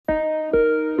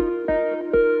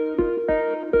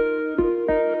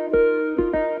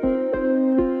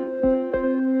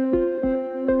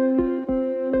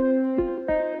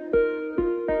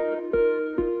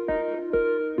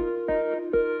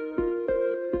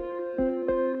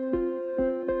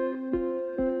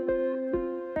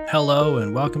Hello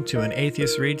and welcome to An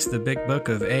Atheist Reads the Big Book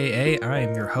of AA. I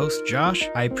am your host, Josh.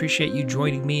 I appreciate you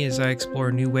joining me as I explore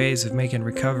new ways of making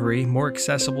recovery more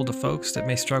accessible to folks that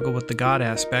may struggle with the God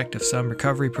aspect of some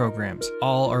recovery programs.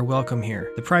 All are welcome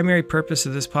here. The primary purpose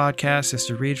of this podcast is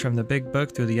to read from the Big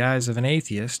Book through the eyes of an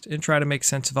atheist and try to make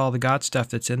sense of all the God stuff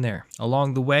that's in there.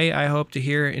 Along the way, I hope to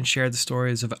hear and share the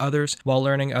stories of others while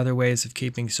learning other ways of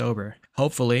keeping sober.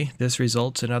 Hopefully, this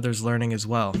results in others learning as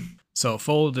well. So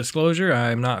full disclosure,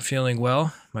 I'm not feeling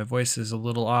well. My voice is a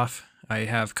little off. I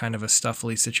have kind of a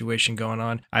stuffly situation going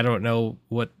on. I don't know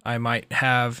what I might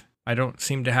have. I don't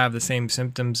seem to have the same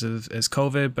symptoms as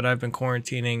COVID, but I've been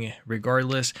quarantining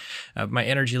regardless. My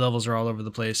energy levels are all over the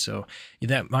place, so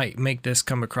that might make this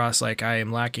come across like I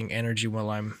am lacking energy while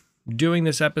I'm doing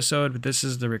this episode, but this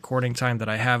is the recording time that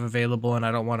I have available and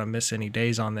I don't want to miss any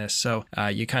days on this. So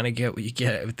you kind of get what you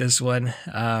get with this one.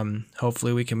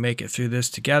 Hopefully we can make it through this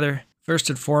together.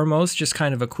 First and foremost, just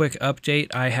kind of a quick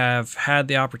update. I have had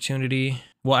the opportunity,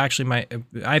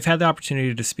 I've had the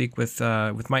opportunity to speak with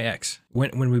my ex.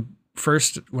 When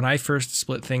I first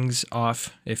split things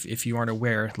off, if you aren't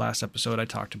aware, last episode I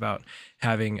talked about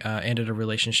having ended a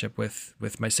relationship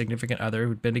with my significant other.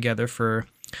 We'd been together for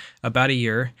about a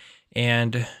year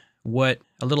and a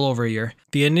little over a year.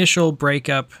 The initial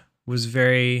breakup was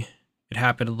it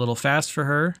happened a little fast for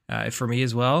her, for me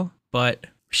as well, but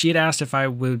she had asked if I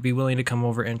would be willing to come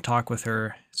over and talk with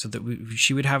her so that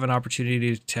she would have an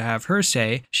opportunity to have her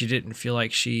say. She didn't feel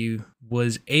like she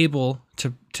was able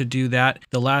to do that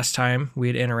the last time we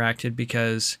had interacted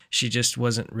because she just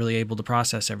wasn't really able to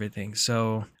process everything.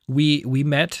 So we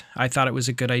met. I thought it was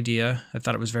a good idea. I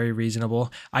thought it was very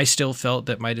reasonable. I still felt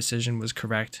that my decision was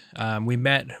correct. We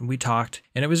met, we talked,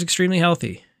 and it was extremely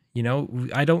healthy. You know,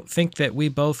 I don't think that we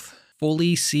both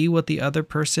fully see what the other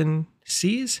person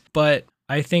sees, but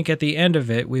I think at the end of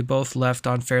it, we both left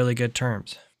on fairly good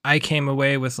terms. I came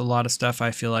away with a lot of stuff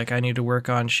I feel like I need to work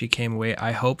on. She came away,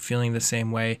 I hope, feeling the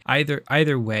same way. Either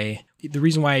way, the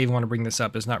reason why I even want to bring this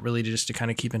up is not really just to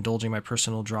kind of keep indulging my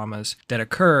personal dramas that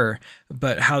occur,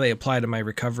 but how they apply to my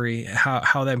recovery,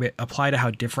 how they apply to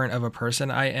how different of a person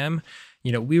I am.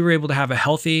 You know, we were able to have a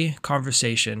healthy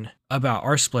conversation about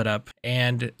our split up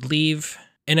and leave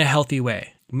in a healthy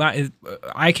way.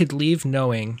 I could leave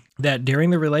knowing that during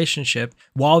the relationship,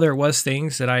 while there was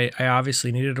things that I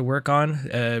obviously needed to work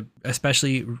on,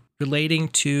 especially relating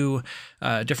to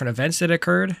different events that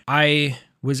occurred, I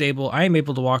am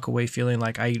able to walk away feeling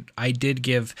like I did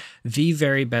give the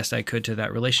very best I could to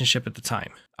that relationship at the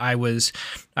time. I was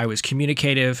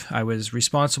communicative, I was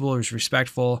responsible, I was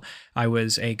respectful, I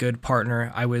was a good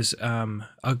partner, I was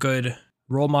a good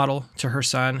role model to her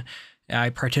son,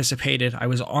 I participated, I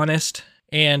was honest.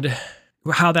 And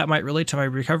how that might relate to my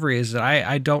recovery is that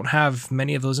I don't have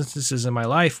many of those instances in my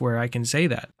life where I can say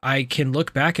that. I can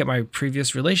look back at my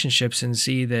previous relationships and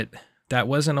see that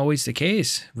wasn't always the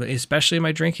case, especially in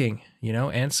my drinking, you know,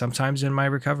 and sometimes in my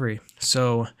recovery.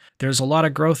 So there's a lot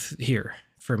of growth here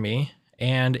for me.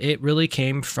 And it really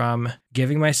came from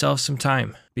giving myself some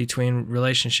time between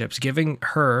relationships, giving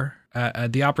her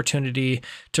the opportunity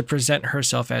to present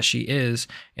herself as she is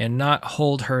and not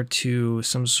hold her to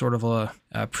some sort of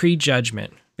a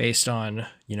prejudgment based on,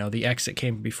 you know, the ex that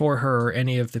came before her or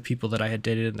any of the people that I had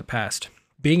dated in the past.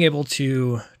 Being able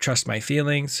to trust my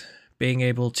feelings, being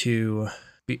able to,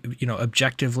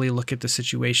 objectively look at the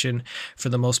situation for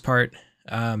the most part,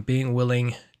 being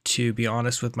willing to be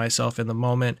honest with myself in the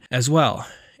moment as well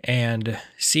and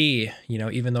see,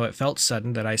 even though it felt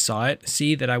sudden that I saw it,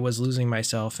 see that I was losing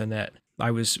myself and that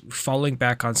I was falling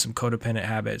back on some codependent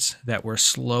habits that were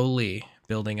slowly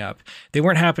building up. They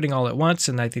weren't happening all at once,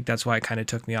 and I think that's why it kind of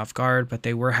took me off guard, but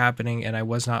they were happening and I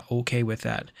was not okay with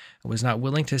that. I was not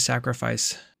willing to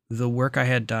sacrifice the work I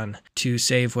had done to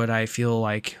save what I feel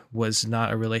like was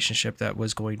not a relationship that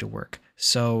was going to work.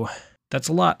 So that's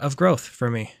a lot of growth for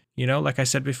me. Like I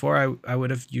said before, I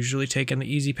would have usually taken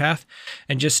the easy path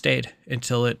and just stayed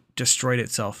until it destroyed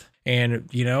itself. And,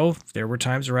 there were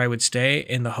times where I would stay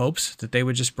in the hopes that they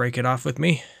would just break it off with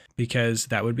me because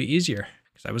that would be easier.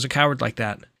 Because I was a coward like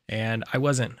that. And I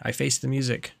wasn't. I faced the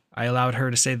music. I allowed her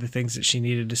to say the things that she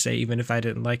needed to say, even if I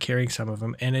didn't like hearing some of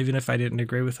them, and even if I didn't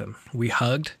agree with them. We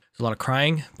hugged. There's a lot of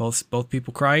crying, both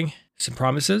people crying. Some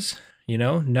promises,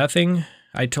 nothing.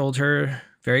 I told her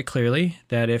very clearly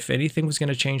that if anything was going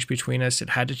to change between us, it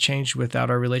had to change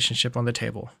without our relationship on the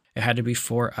table. It had to be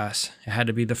for us. It had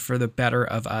to be for the better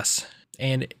of us.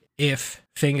 And if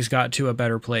things got to a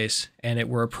better place and it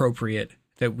were appropriate,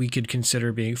 that we could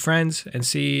consider being friends and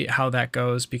see how that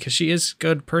goes, because she is a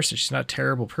good person. She's not a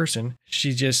terrible person.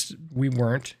 We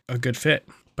weren't a good fit.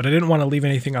 But I didn't want to leave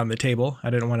anything on the table. I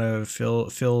didn't want to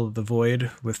fill the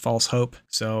void with false hope.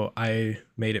 So I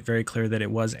made it very clear that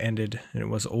it was ended and it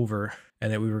was over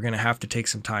and that we were going to have to take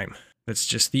some time. That's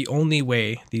just the only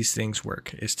way these things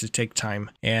work, is to take time.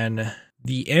 And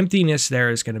the emptiness there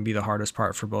is going to be the hardest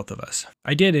part for both of us.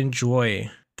 I did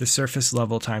enjoy the surface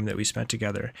level time that we spent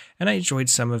together, and I enjoyed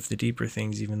some of the deeper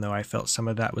things, even though I felt some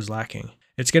of that was lacking.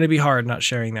 It's going to be hard not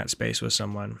sharing that space with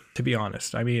someone, to be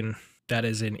honest. I mean, that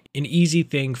is an easy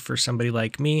thing for somebody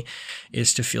like me,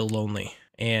 is to feel lonely.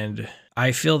 And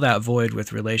I feel that void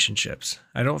with relationships.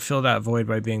 I don't feel that void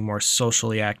by being more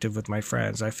socially active with my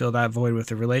friends. I feel that void with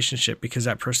a relationship because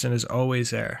that person is always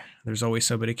there. There's always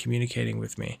somebody communicating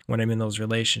with me when I'm in those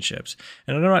relationships.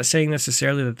 And I'm not saying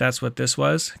necessarily that that's what this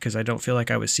was, because I don't feel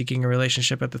like I was seeking a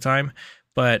relationship at the time,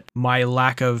 but my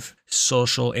lack of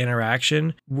social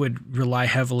interaction would rely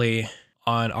heavily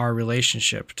on our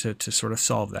relationship to sort of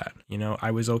solve that. You know,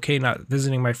 I was okay not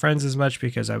visiting my friends as much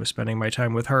because I was spending my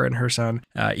time with her and her son,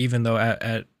 even though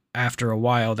after a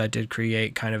while that did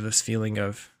create kind of this feeling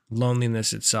of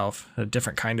loneliness itself, a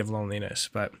different kind of loneliness.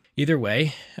 But either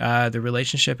way, the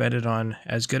relationship ended on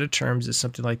as good of terms as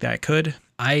something like that could.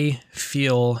 I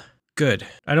feel good.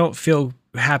 I don't feel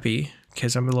happy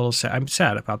because I'm a little sad. I'm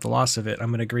sad about the loss of it. I'm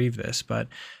going to grieve this, but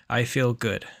I feel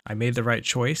good. I made the right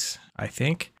choice, I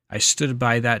think. I stood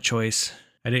by that choice.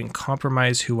 I didn't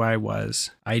compromise who I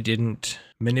was. I didn't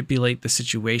manipulate the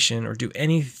situation or do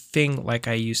anything like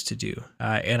I used to do.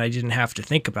 And I didn't have to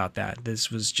think about that. This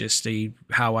was just a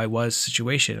how I was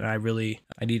situation. And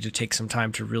I need to take some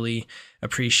time to really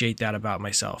appreciate that about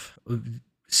myself.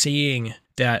 Seeing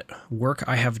that work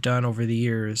I have done over the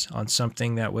years on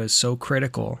something that was so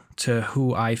critical to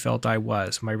who I felt I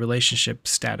was, my relationship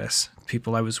status,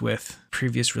 people I was with,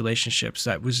 previous relationships,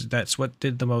 that's what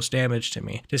did the most damage to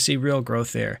me. To see real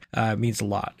growth there means a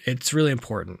lot. It's really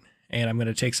important, and I'm going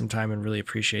to take some time and really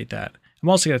appreciate that. I'm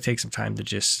also going to take some time to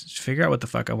just figure out what the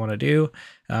fuck I want to do.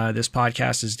 This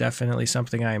podcast is definitely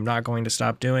something I am not going to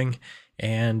stop doing.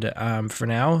 And for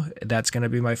now, that's going to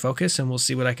be my focus, and we'll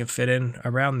see what I can fit in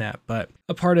around that. But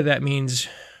a part of that means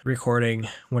recording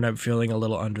when I'm feeling a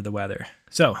little under the weather.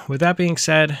 So with that being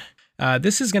said,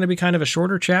 this is going to be kind of a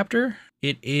shorter chapter.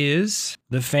 It is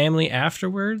the family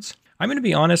afterwards. I'm going to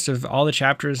be honest, of all the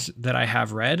chapters that I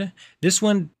have read, this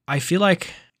one, I feel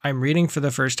like I'm reading for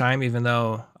the first time, even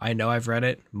though I know I've read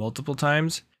it multiple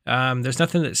times. There's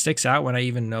nothing that sticks out when I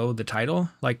even know the title.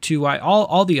 Like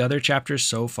all the other chapters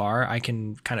so far, I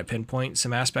can kind of pinpoint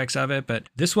some aspects of it, but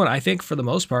this one, I think for the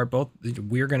most part,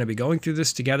 we're going to be going through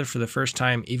this together for the first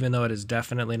time, even though it is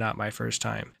definitely not my first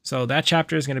time. So that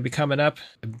chapter is going to be coming up.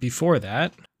 Before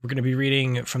that, we're going to be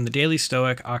reading from the Daily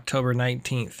Stoic, October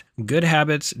 19th. Good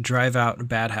habits drive out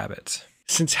bad habits.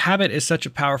 Since habit is such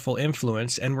a powerful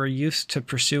influence and we're used to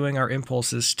pursuing our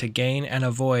impulses to gain and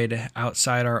avoid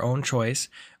outside our own choice,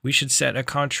 we should set a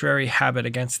contrary habit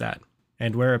against that.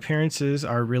 And where appearances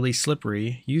are really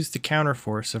slippery, use the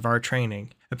counterforce of our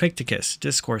training. Epictetus,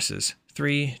 Discourses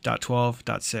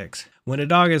 3.12.6. When a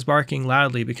dog is barking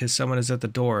loudly because someone is at the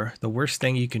door, the worst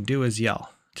thing you can do is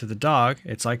yell. To the dog,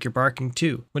 it's like you're barking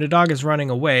too. When a dog is running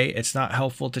away, it's not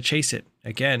helpful to chase it.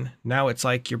 Again, now it's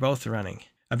like you're both running.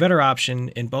 A better option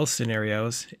in both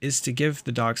scenarios is to give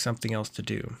the dog something else to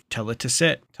do. Tell it to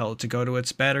sit, tell it to go to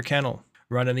its bed or kennel,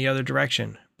 run in the other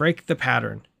direction, break the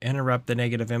pattern, interrupt the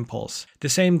negative impulse. The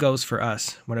same goes for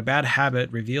us. When a bad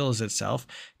habit reveals itself,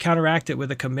 counteract it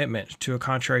with a commitment to a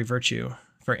contrary virtue.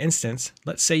 For instance,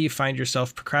 let's say you find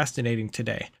yourself procrastinating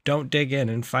today. Don't dig in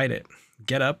and fight it.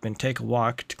 Get up and take a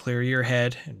walk to clear your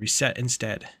head and reset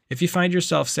instead. If you find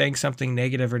yourself saying something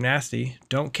negative or nasty,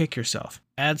 don't kick yourself.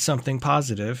 Add something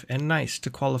positive and nice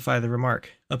to qualify the remark.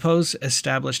 Oppose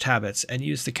established habits and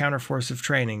use the counterforce of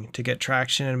training to get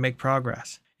traction and make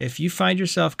progress. If you find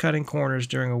yourself cutting corners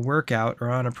during a workout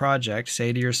or on a project,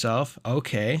 say to yourself,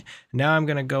 okay, now I'm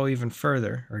going to go even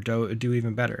further or do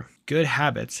even better. Good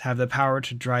habits have the power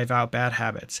to drive out bad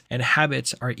habits, and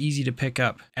habits are easy to pick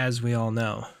up, as we all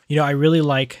know. You know, I really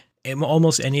like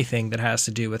almost anything that has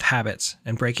to do with habits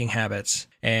and breaking habits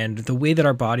and the way that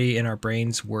our body and our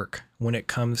brains work when it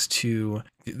comes to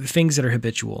things that are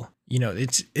habitual. You know,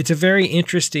 it's a very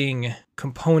interesting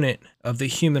component of the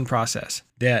human process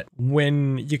that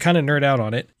when you kind of nerd out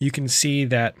on it, you can see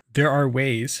that there are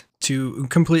ways to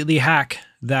completely hack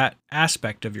that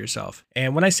aspect of yourself.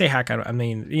 And when I say hack, I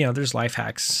mean, you know, there's life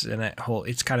hacks and that whole,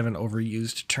 it's kind of an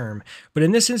overused term. But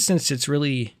in this instance, it's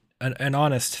really an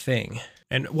honest thing.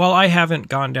 And while I haven't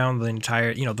gone down the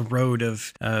entire, the road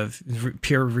of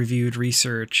peer-reviewed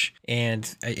research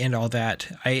and all that,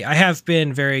 I have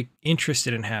been very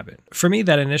interested in habit. For me,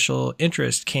 that initial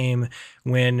interest came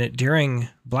when during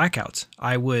blackouts,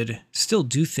 I would still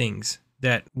do things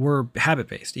that were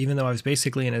habit-based, even though I was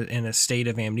basically in a state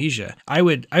of amnesia. I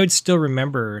would still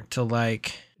remember to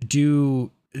like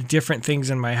do different things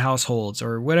in my households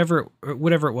or whatever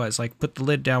it was, like put the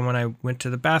lid down when I went to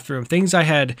the bathroom, things I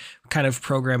had kind of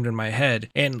programmed in my head.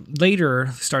 And later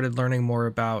started learning more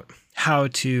about how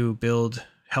to build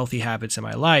healthy habits in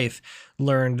my life,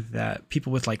 learned that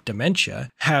people with like dementia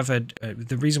have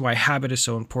the reason why habit is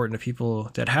so important to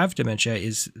people that have dementia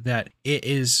is that it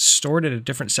is stored in a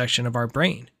different section of our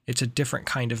brain. It's a different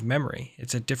kind of memory.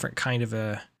 It's a different kind of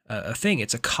a thing.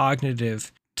 It's a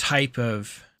cognitive type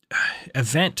of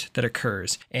event that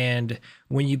occurs. And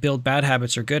when you build bad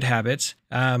habits or good habits,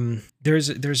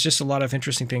 there's just a lot of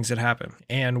interesting things that happen.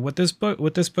 And what this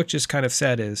book just kind of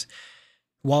said is,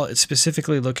 while it's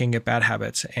specifically looking at bad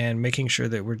habits and making sure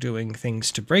that we're doing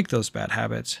things to break those bad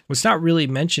habits, what's not really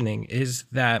mentioning is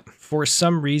that for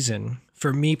some reason,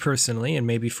 for me personally, and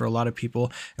maybe for a lot of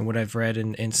people, and what I've read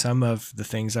in some of the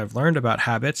things I've learned about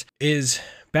habits, is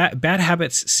bad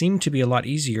habits seem to be a lot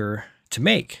easier to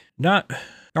make.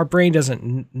 Our brain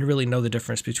doesn't really know the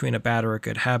difference between a bad or a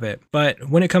good habit. But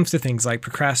when it comes to things like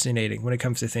procrastinating, when it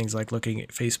comes to things like looking at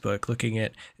Facebook, looking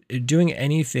at doing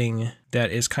anything that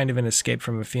is kind of an escape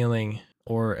from a feeling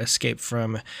or escape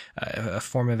from a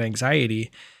form of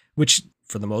anxiety, which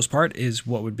for the most part is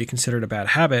what would be considered a bad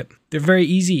habit, they're very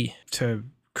easy to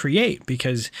create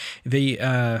because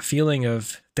the feeling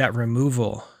of that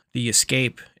removal, the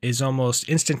escape, is almost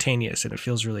instantaneous and it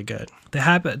feels really good. The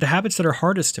habits that are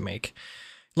hardest to make,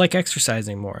 like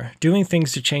exercising more, doing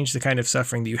things to change the kind of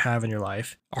suffering that you have in your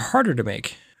life, are harder to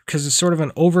make because it's sort of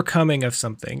an overcoming of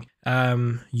something,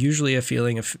 usually a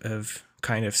feeling of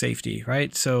kind of safety,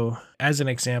 right? So as an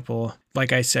example,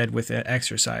 like I said with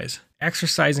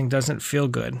exercising doesn't feel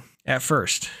good at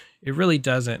first. It really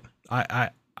doesn't.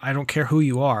 I don't care who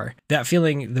you are. That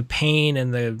feeling, the pain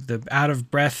and the out of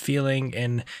breath feeling,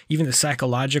 and even the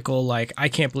psychological, like, I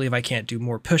can't believe I can't do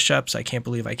more push-ups. I can't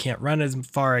believe I can't run as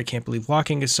far. I can't believe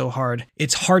walking is so hard.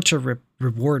 It's hard to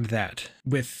reward that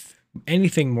with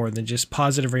anything more than just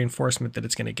positive reinforcement that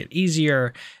it's going to get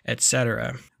easier,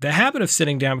 etc. The habit of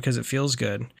sitting down because it feels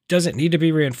good doesn't need to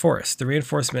be reinforced. The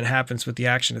reinforcement happens with the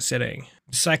action of sitting.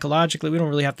 Psychologically, we don't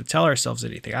really have to tell ourselves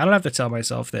anything. I don't have to tell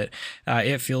myself that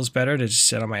it feels better to just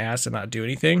sit on my ass and not do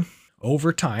anything.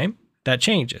 Over time, that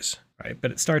changes, right?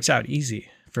 But it starts out easy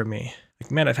for me.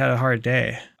 Like, man, I've had a hard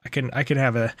day. I can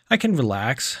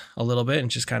relax a little bit and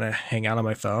just kind of hang out on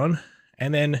my phone.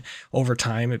 And then over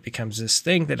time, it becomes this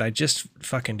thing that I just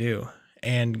fucking do.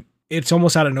 And it's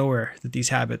almost out of nowhere that these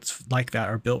habits like that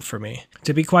are built for me.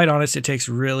 To be quite honest, it takes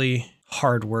really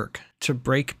hard work to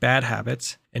break bad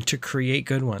habits and to create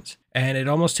good ones. And it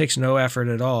almost takes no effort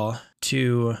at all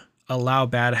to allow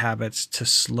bad habits to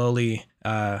slowly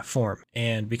form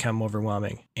and become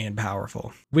overwhelming and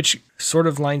powerful, which sort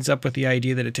of lines up with the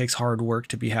idea that it takes hard work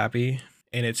to be happy.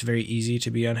 And it's very easy to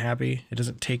be unhappy. It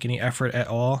doesn't take any effort at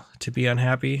all to be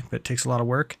unhappy, but it takes a lot of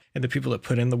work. And the people that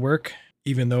put in the work,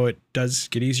 even though it does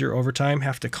get easier over time,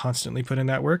 have to constantly put in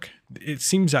that work. It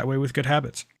seems that way with good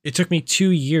habits. It took me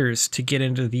 2 years to get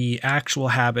into the actual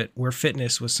habit where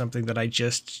fitness was something that I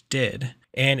just did.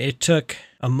 And it took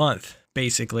a month,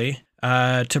 basically,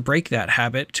 to break that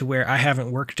habit to where I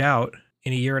haven't worked out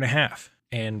in a year and a half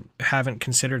and haven't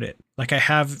considered it. Like, I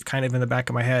have kind of in the back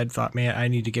of my head thought, man, I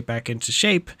need to get back into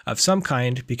shape of some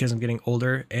kind because I'm getting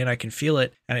older and I can feel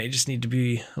it. And I just need to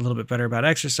be a little bit better about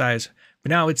exercise.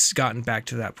 But now it's gotten back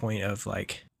to that point of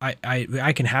like,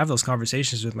 I can have those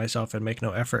conversations with myself and make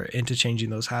no effort into changing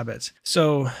those habits.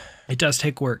 So it does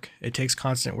take work. It takes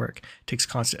constant work. It takes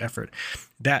constant effort.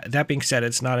 That being said,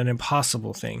 it's not an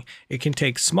impossible thing. It can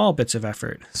take small bits of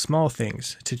effort, small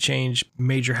things to change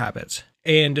major habits.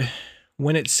 And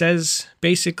when it says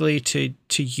basically to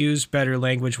use better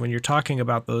language when you're talking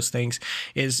about those things,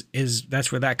 is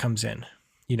that's where that comes in.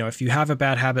 You know, if you have a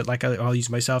bad habit, like I'll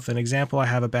use myself as an example, I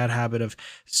have a bad habit of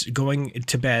going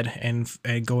to bed and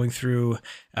going through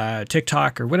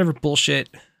TikTok or whatever bullshit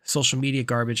social media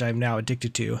garbage I'm now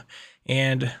addicted to.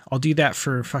 And I'll do that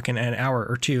for fucking an hour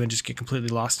or two and just get completely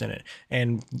lost in it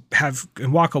and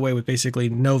walk away with basically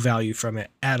no value from it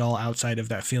at all outside of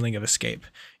that feeling of escape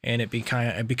and it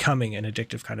becoming an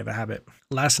addictive kind of a habit.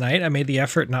 Last night, I made the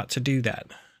effort not to do that,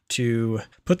 to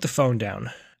put the phone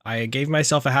down. I gave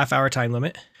myself a half-hour time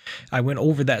limit. I went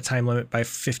over that time limit by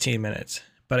 15 minutes,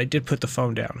 but I did put the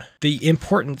phone down. The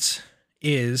importance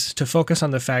is to focus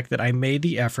on the fact that I made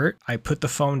the effort, I put the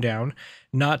phone down,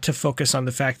 not to focus on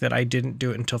the fact that I didn't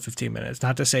do it until 15 minutes.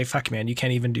 Not to say, fuck man, you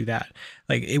can't even do that.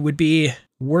 Like, it would be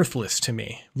worthless to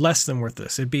me, less than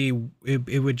worthless.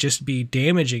 It would just be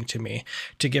damaging to me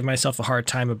to give myself a hard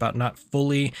time about not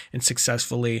fully and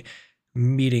successfully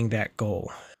meeting that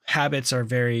goal. Habits are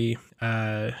very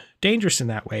dangerous in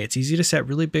that way. It's easy to set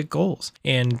really big goals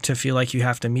and to feel like you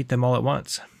have to meet them all at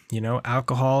once.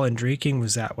 Alcohol and drinking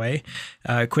was that way.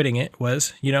 Quitting it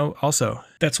was, also.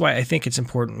 That's why I think it's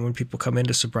important when people come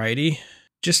into sobriety,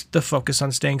 just the focus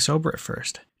on staying sober at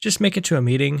first. Just make it to a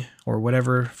meeting or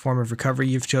whatever form of recovery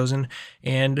you've chosen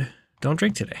and don't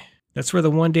drink today. That's where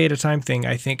the one day at a time thing,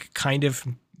 I think, kind of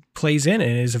plays in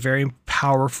and is a very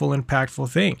powerful, impactful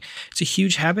thing. It's a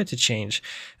huge habit to change,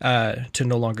 to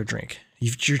no longer drink.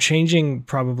 You're changing,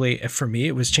 probably, for me,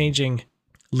 it was changing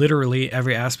literally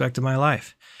every aspect of my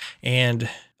life. And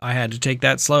I had to take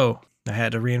that slow. I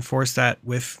had to reinforce that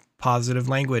with positive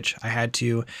language. I had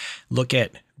to look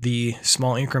at the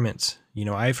small increments.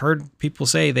 I've heard people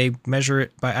say they measure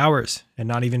it by hours and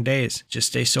not even days. Just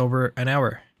stay sober an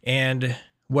hour. And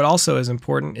what also is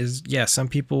important is, yes, some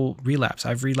people relapse.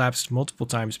 I've relapsed multiple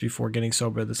times before getting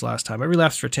sober this last time. I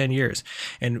relapsed for 10 years.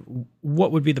 And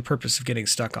what would be the purpose of getting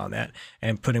stuck on that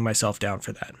and putting myself down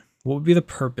for that? What would be the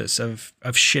purpose of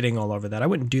shitting all over that? I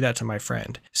wouldn't do that to my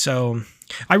friend. So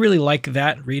I really like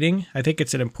that reading. I think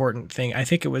it's an important thing. I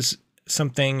think it was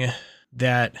something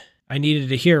that I needed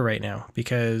to hear right now,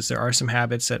 because there are some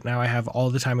habits that now I have all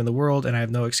the time in the world and I have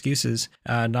no excuses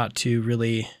not to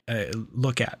really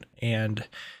look at. And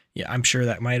yeah, I'm sure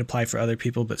that might apply for other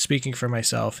people, but speaking for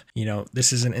myself,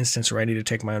 this is an instance where I need to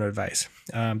take my own advice.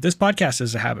 This podcast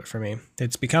is a habit for me.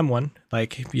 It's become one.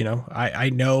 Like, I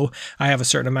know I have a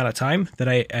certain amount of time that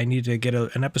I need to get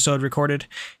an episode recorded,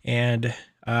 and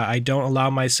I don't allow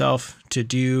myself to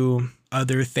do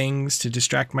other things to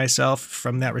distract myself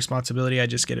from that responsibility. I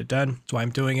just get it done. That's why I'm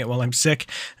doing it while I'm sick.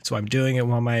 That's why I'm doing it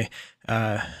while my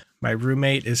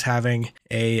roommate is having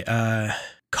a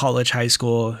college, high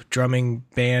school drumming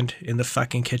band in the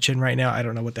fucking kitchen right now. I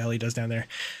don't know what the hell he does down there.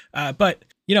 But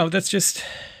that's just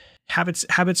habits.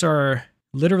 Habits are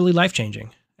literally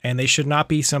life-changing, and they should not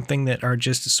be something that are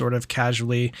just sort of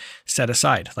casually set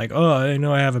aside. Like, oh, I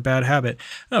know I have a bad habit.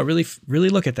 No, really, really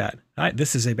look at that.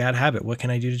 This is a bad habit. What can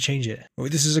I do to change it?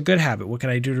 This is a good habit. What can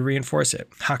I do to reinforce it?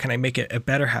 How can I make it a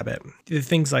better habit?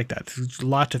 Things like that. There's a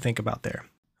lot to think about there.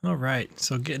 All right.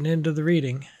 So getting into the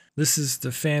reading. This is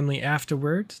The Family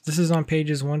Afterwards. This is on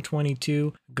pages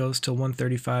 122, goes to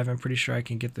 135. I'm pretty sure I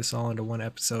can get this all into one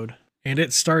episode. And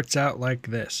it starts out like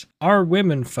this. Our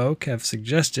women folk have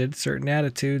suggested certain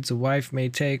attitudes a wife may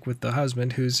take with the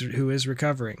husband who is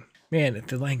recovering. Man,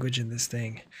 the language in this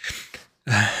thing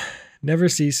never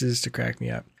ceases to crack me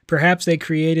up. Perhaps they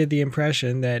created the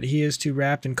impression that he is too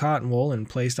wrapped in cotton wool and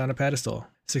placed on a pedestal.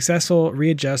 Successful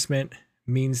readjustment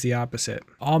means the opposite.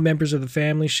 All members of the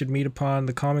family should meet upon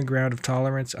the common ground of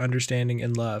tolerance, understanding,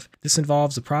 and love. This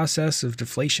involves a process of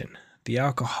deflation. The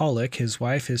alcoholic, his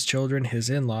wife, his children, his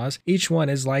in-laws, each one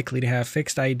is likely to have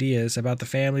fixed ideas about the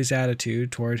family's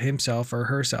attitude toward himself or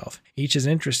herself. Each is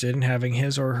interested in having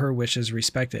his or her wishes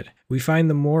respected. We find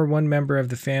the more one member of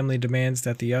the family demands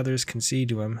that the others concede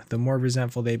to him, the more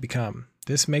resentful they become.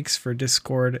 This makes for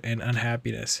discord and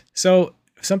unhappiness. So,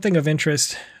 something of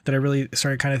interest that I really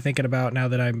started kind of thinking about now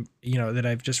that that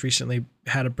I've just recently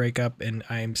had a breakup and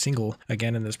I'm single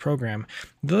again in this program.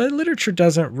 The literature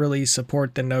doesn't really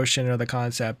support the notion or the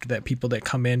concept that people that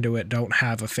come into it don't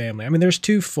have a family. I mean, there's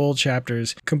 2 full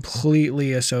chapters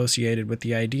completely associated with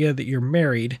the idea that you're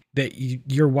married, that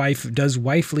your wife does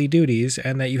wifely duties,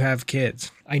 and that you have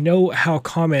kids. I know how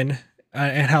common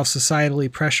and how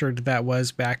societally pressured that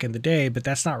was back in the day, but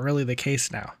that's not really the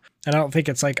case now. And I don't think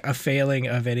it's like a failing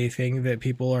of anything that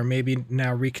people are maybe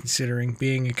now reconsidering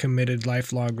being in committed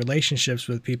lifelong relationships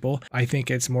with people. I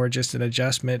think it's more just an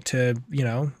adjustment to,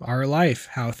 our life,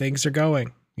 how things are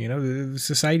going. The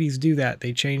societies do that.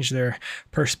 They change their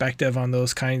perspective on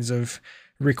those kinds of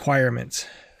requirements.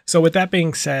 So with that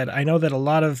being said, I know that a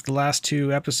lot of the last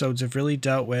 2 episodes have really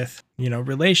dealt with,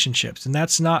 relationships, and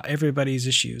that's not everybody's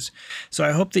issues. So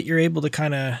I hope that you're able to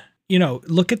kind of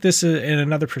look at this in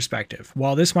another perspective.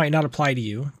 While this might not apply to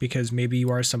you, because maybe you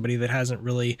are somebody that hasn't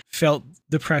really felt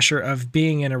the pressure of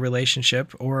being in a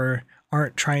relationship or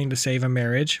aren't trying to save a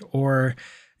marriage or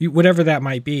whatever that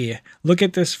might be, look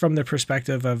at this from the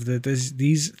perspective of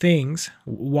these things,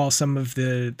 while some of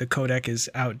the codec is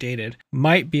outdated,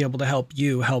 might be able to help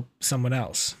you help someone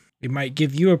else. It might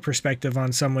give you a perspective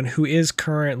on someone who is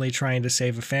currently trying to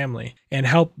save a family and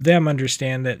help them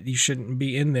understand that you shouldn't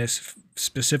be in this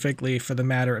specifically for the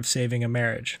matter of saving a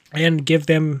marriage, and give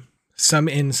them some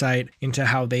insight into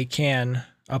how they can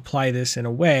apply this in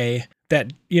a way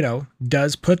that,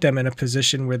 does put them in a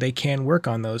position where they can work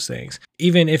on those things,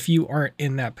 even if you aren't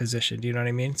in that position. Do you know what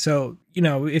I mean? So,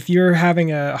 if you're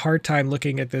having a hard time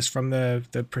looking at this from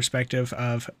the perspective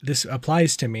of this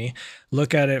applies to me,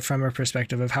 look at it from a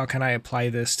perspective of how can I apply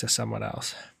this to someone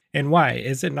else? And why?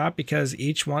 Is it not because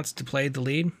each wants to play the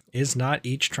lead? Is not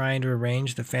each trying to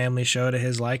arrange the family show to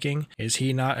his liking? Is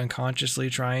he not unconsciously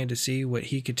trying to see what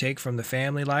he could take from the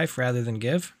family life rather than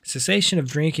give? Cessation of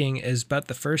drinking is but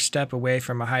the first step away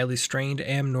from a highly strained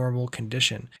abnormal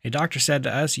condition. A doctor said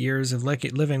to us years of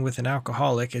living with an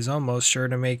alcoholic is almost sure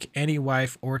to make any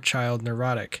wife or child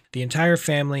neurotic. The entire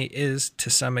family is, to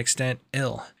some extent,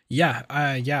 ill. Yeah.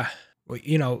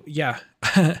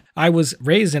 I was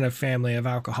raised in a family of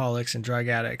alcoholics and drug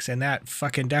addicts, and that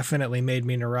fucking definitely made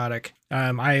me neurotic.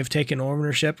 I have taken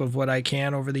ownership of what I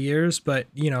can over the years, but,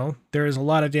 there is a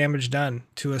lot of damage done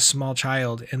to a small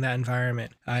child in that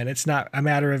environment. And it's not a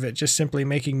matter of it just simply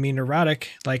making me neurotic.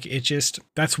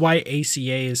 That's why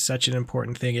ACA is such an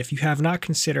important thing. If you have not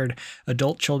considered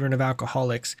adult children of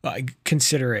alcoholics,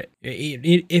 consider it.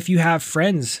 If you have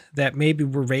friends that maybe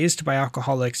were raised by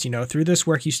alcoholics, through this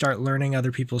work, you start learning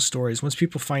other people's stories. Once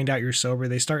people find out you're sober,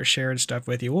 they start sharing stuff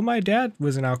with you. Well, my dad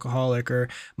was an alcoholic, or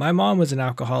my mom was an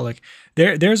alcoholic.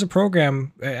 There's a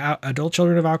program, Adult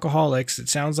Children of Alcoholics. It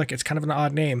sounds like it's kind of an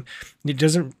odd name.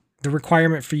 The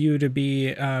requirement for you to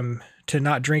be, to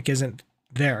not drink isn't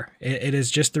there. It is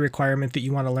just the requirement that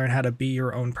you want to learn how to be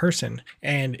your own person.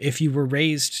 And if you were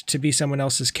raised to be someone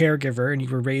else's caregiver, and you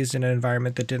were raised in an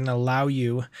environment that didn't allow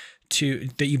you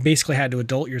that you basically had to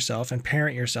adult yourself and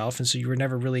parent yourself, and so you were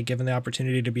never really given the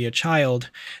opportunity to be a child,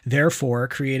 therefore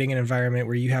creating an environment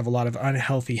where you have a lot of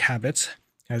unhealthy habits,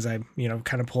 as I,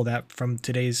 kind of pull that from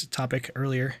today's topic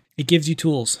earlier. It gives you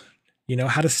tools,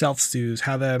 how to self-soothe,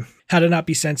 how to not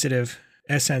be sensitive,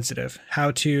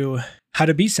 how to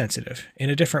be sensitive in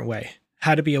a different way,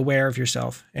 how to be aware of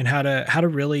yourself, and how to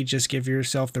really just give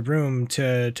yourself the room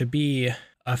to be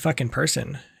a fucking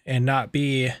person and not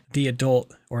be the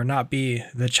adult or not be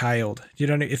the child.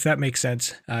 If that makes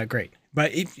sense, great.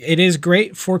 But it is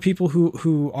great for people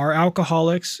who are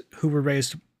alcoholics, who were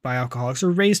raised by alcoholics,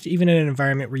 or raised even in an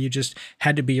environment where you just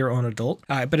had to be your own adult.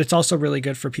 But it's also really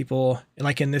good for people,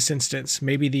 like in this instance,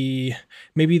 maybe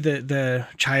the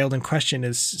child in question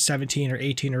is 17 or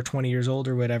 18 or 20 years old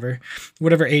or whatever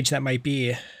age that might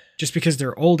be. Just because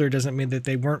they're older doesn't mean that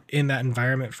they weren't in that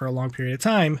environment for a long period of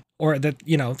time, or that,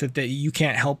 that you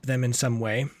can't help them in some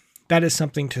way. That is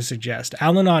something to suggest.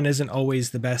 Al-Anon isn't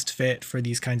always the best fit for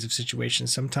these kinds of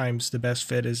situations. Sometimes the best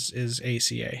fit is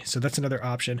ACA. So that's another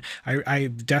option. I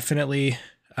definitely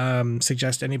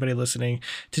suggest anybody listening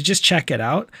to just check it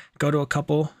out. Go to a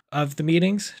couple of the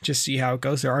meetings, just see how it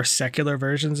goes. There are secular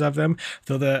versions of them,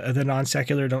 though the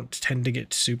non-secular don't tend to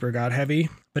get super God heavy.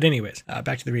 But anyways,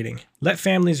 back to the reading. Let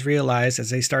families realize as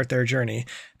they start their journey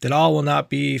that all will not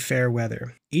be fair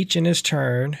weather. Each in his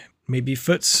turn may be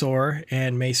footsore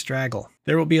and may straggle.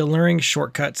 There will be alluring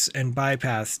shortcuts and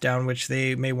bypaths down which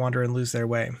they may wander and lose their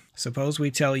way. Suppose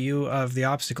we tell you of the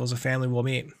obstacles a family will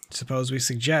meet. Suppose we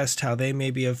suggest how they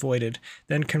may be avoided,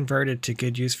 then converted to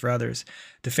good use for others.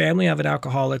 The family of an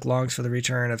alcoholic longs for the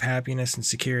return of happiness and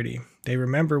security. They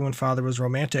remember when father was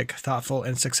romantic, thoughtful,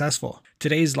 and successful.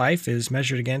 Today's life is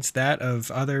measured against that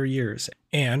of other years,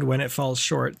 and when it falls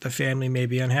short, the family may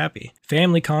be unhappy.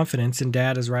 Family confidence in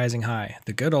dad is rising high.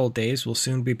 The good old days will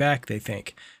soon be back, they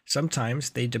think.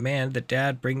 Sometimes they demand that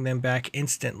dad bring them back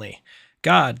instantly.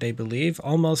 God, they believe,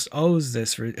 almost owes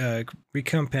this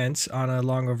recompense on a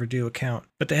long overdue account.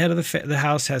 But the head of the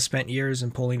house has spent years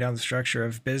in pulling down the structure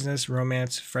of business,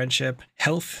 romance, friendship,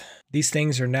 health. These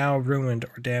things are now ruined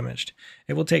or damaged.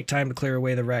 It will take time to clear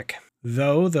away the wreck.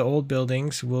 Though the old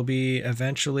buildings will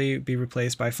eventually be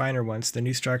replaced by finer ones, the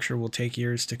new structure will take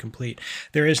years to complete.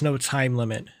 There is no time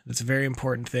limit. That's a very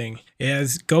important thing.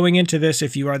 As going into this,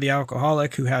 if you are the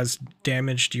alcoholic who has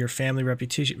damaged your family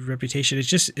reputation, it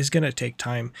just is going to take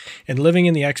time. And living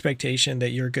in the expectation that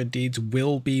your good deeds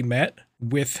will be met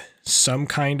with some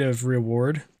kind of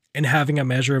reward, and having a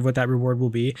measure of what that reward will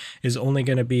be, is only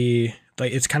going to be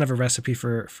like, it's kind of a recipe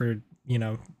for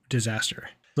disaster.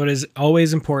 So it is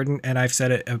always important, and I've said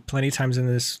it plenty of times in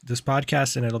this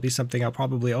podcast, and it'll be something I'll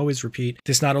probably always repeat.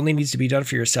 This not only needs to be done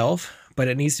for yourself, but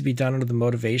it needs to be done under the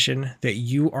motivation that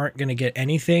you aren't going to get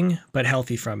anything but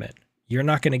healthy from it. You're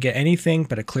not going to get anything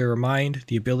but a clearer mind,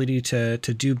 the ability to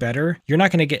do better. You're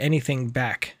not going to get anything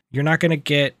back. You're not going to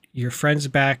get your friends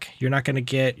back. You're not going to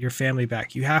get your family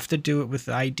back. You have to do it with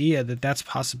the idea that that's a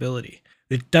possibility.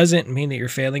 It doesn't mean that you're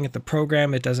failing at the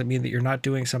program. It doesn't mean that you're not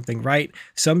doing something right.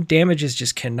 Some damages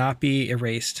just cannot be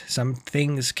erased. Some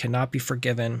things cannot be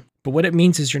forgiven. But what it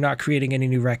means is you're not creating any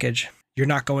new wreckage. You're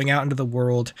not going out into the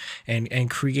world and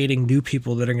creating new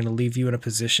people that are going to leave you in a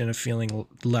position of feeling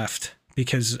left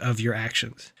because of your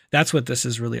actions. That's what this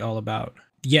is really all about.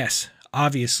 Yes,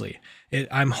 obviously,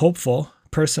 I'm hopeful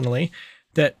personally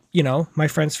that, my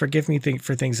friends forgive me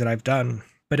for things that I've done.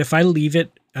 But if I leave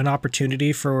it an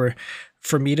opportunity for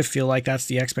me to feel like that's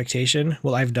the expectation,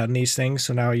 well, I've done these things,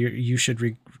 so now you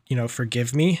should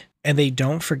forgive me, and they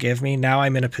don't forgive me, now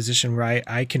I'm in a position where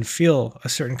I can feel a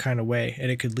certain kind of way,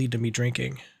 and it could lead to me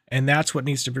drinking. And that's what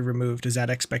needs to be removed, is that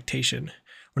expectation.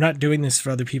 We're not doing this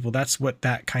for other people. That's what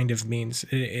that kind of means.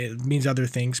 It means other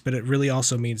things, but it really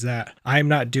also means that I'm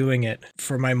not doing it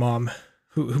for my mom,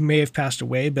 who may have passed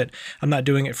away, but I'm not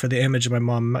doing it for the image of my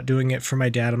mom. I'm not doing it for my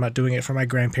dad. I'm not doing it for my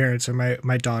grandparents or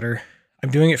my daughter.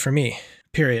 I'm doing it for me,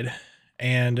 period.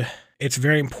 And it's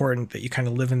very important that you kind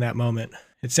of live in that moment.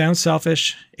 It sounds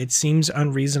selfish. It seems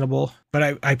unreasonable,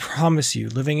 but I promise you,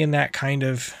 living in that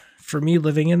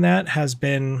has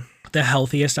been the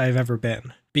healthiest I've ever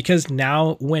been. Because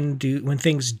now when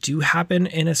things do happen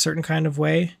in a certain kind of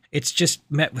way, it's just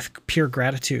met with pure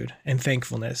gratitude and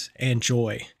thankfulness and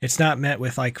joy. It's not met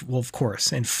with like, well, of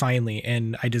course, and finally,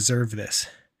 and I deserve this.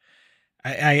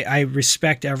 I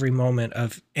respect every moment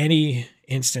of any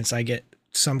instance I get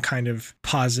some kind of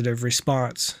positive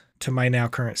response to my now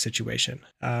current situation.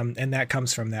 And that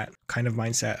comes from that kind of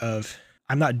mindset of,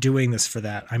 I'm not doing this for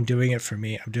that. I'm doing it for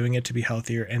me. I'm doing it to be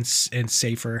healthier and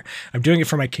safer. I'm doing it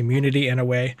for my community in a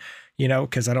way,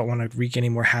 because I don't want to wreak any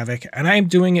more havoc. And I'm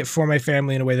doing it for my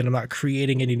family in a way that I'm not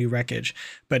creating any new wreckage,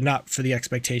 but not for the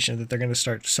expectation that they're going to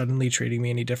start suddenly treating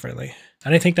me any differently.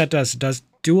 And I think it does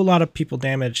do a lot of people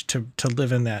damage to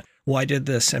live in that. Well, I did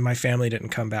this and my family didn't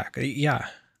come back. Yeah,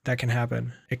 that can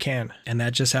happen. It can. And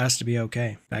that just has to be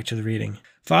okay. Back to the reading.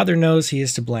 Father knows he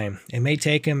is to blame. It may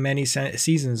take him many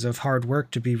seasons of hard work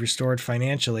to be restored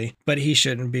financially, but he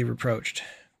shouldn't be reproached.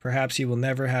 Perhaps he will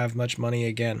never have much money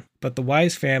again. But the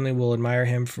wise family will admire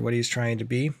him for what he is trying to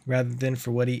be, rather than for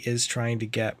what he is trying to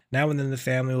get. Now and then the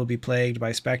family will be plagued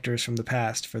by specters from the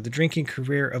past, for the drinking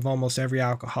career of almost every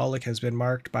alcoholic has been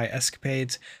marked by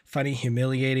escapades, funny,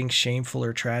 humiliating, shameful,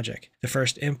 or tragic. The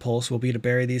first impulse will be to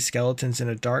bury these skeletons in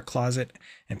a dark closet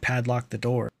and padlock the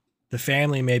door. The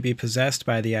family may be possessed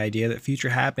by the idea that future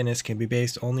happiness can be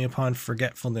based only upon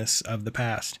forgetfulness of the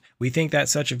past. We think that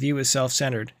such a view is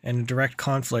self-centered and in direct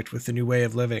conflict with the new way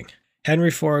of living.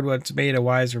 Henry Ford once made a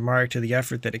wise remark to the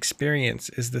effort that experience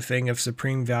is the thing of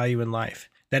supreme value in life.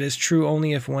 That is true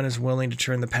only if one is willing to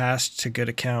turn the past to good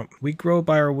account. We grow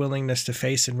by our willingness to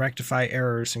face and rectify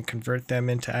errors and convert them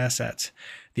into assets.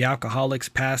 The alcoholic's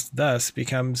past thus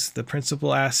becomes the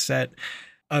principal asset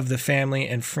of the family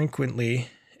and frequently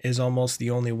is almost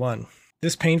the only one.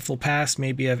 This painful past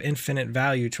may be of infinite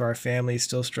value to our families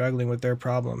still struggling with their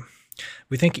problem.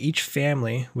 We think each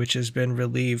family which has been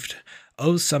relieved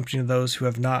owes something to those who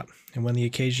have not, and when the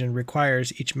occasion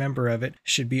requires, each member of it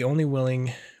should be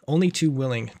only too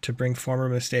willing to bring former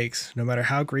mistakes, no matter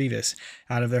how grievous,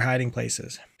 out of their hiding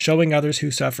places. Showing others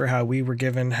who suffer how we were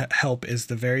given help is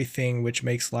the very thing which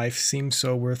makes life seem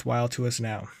so worthwhile to us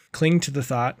now. Cling to the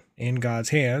thought, in God's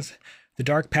hands, the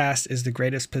dark past is the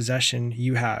greatest possession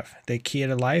you have, the key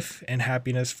to life and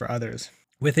happiness for others.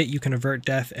 With it, you can avert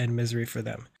death and misery for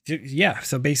them. Yeah,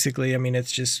 so basically,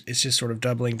 it's just sort of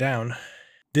doubling down.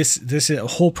 This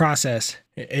whole process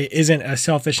isn't a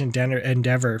selfish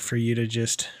endeavor for you to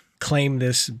just claim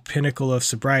this pinnacle of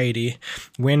sobriety,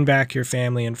 win back your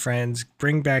family and friends,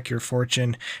 bring back your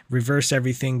fortune, reverse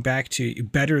everything back to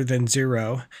better than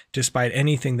zero, despite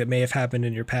anything that may have happened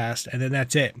in your past, and then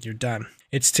that's it. You're done.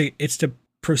 It's to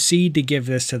proceed to give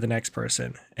this to the next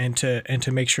person and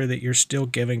to make sure that you're still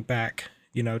giving back,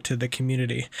 to the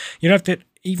community. You don't have to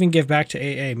even give back to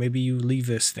AA. Maybe you leave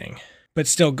this thing, but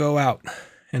still go out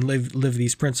and live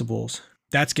these principles.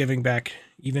 That's giving back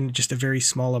even just a very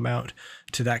small amount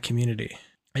to that community.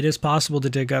 It is possible to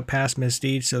dig up past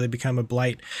misdeeds so they become a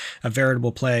blight, a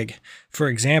veritable plague. For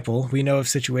example, we know of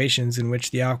situations in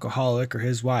which the alcoholic or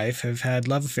his wife have had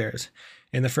love affairs.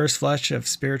 In the first flush of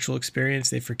spiritual experience,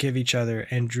 they forgive each other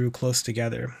and drew close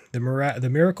together. The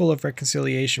miracle of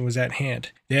reconciliation was at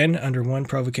hand. Then, under one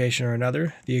provocation or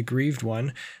another, the aggrieved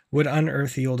one would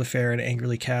unearth the old affair and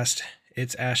angrily cast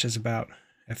its ashes about.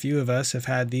 A few of us have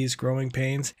had these growing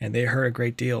pains, and they hurt a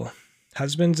great deal.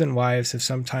 Husbands and wives have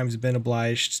sometimes been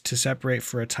obliged to separate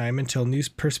for a time until new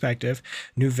perspective,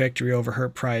 new victory over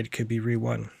hurt pride could be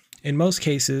re-won. In most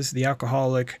cases, the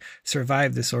alcoholic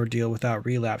survived this ordeal without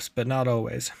relapse, but not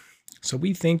always. So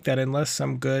we think that unless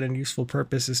some good and useful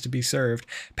purpose is to be served,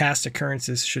 past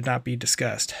occurrences should not be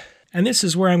discussed. And this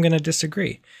is where I'm going to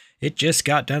disagree. It just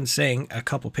got done saying a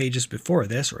couple pages before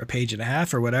this, or a page and a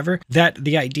half or whatever, that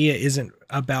the idea isn't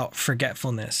about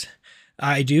forgetfulness.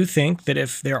 I do think that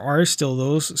if there are still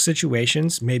those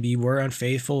situations, maybe you were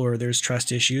unfaithful or there's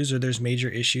trust issues or there's major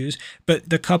issues, but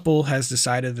the couple has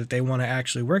decided that they want to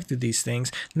actually work through these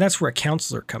things, and that's where a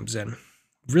counselor comes in.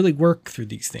 Really work through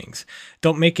these things.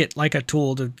 Don't make it like a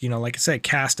tool to, like I said,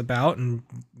 cast about and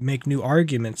make new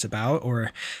arguments about,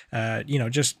 or,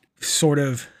 just sort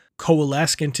of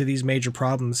coalesce into these major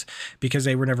problems because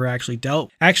they were never actually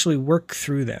dealt. Actually work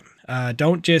through them.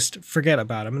 Don't just forget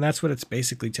about them. And that's what it's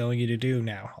basically telling you to do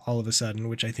now, all of a sudden,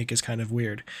 which I think is kind of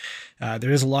weird.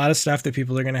 There is a lot of stuff that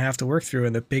people are going to have to work through.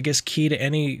 And the biggest key to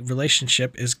any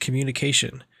relationship is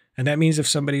communication. And that means if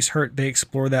somebody's hurt, they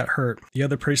explore that hurt. The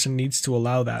other person needs to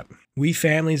allow that. We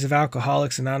families of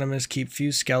Alcoholics Anonymous keep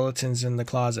few skeletons in the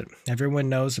closet. Everyone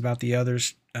knows about the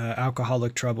other's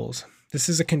alcoholic troubles. This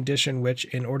is a condition which,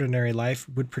 in ordinary life,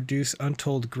 would produce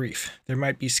untold grief. There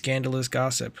might be scandalous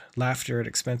gossip, laughter at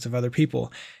expense of other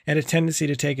people, and a tendency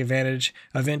to take advantage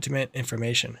of intimate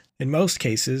information. In most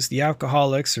cases, the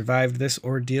alcoholics survived this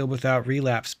ordeal without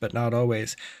relapse, but not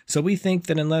always. So we think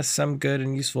that unless some good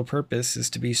and useful purpose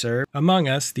is to be served, among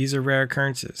us, these are rare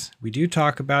occurrences. We do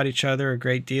talk about each other a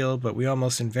great deal, but we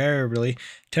almost invariably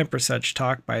temper such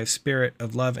talk by a spirit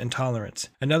of love and tolerance.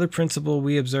 Another principle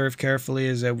we observe carefully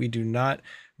is that we do not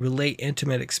relate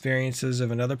intimate experiences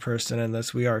of another person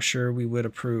unless we are sure we would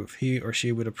approve, he or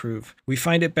she would approve. We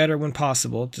find it better when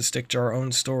possible to stick to our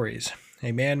own stories.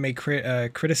 A man may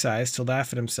criticize to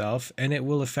laugh at himself, and it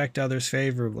will affect others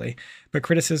favorably, but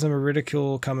criticism or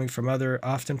ridicule coming from other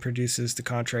often produces the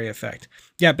contrary effect.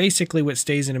 Yeah, basically what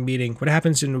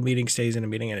happens in a meeting stays in a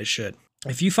meeting, and it should.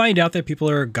 If you find out that people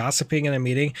are gossiping in a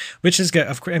meeting, which is good,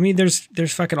 of course,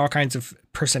 there's fucking all kinds of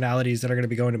personalities that are going to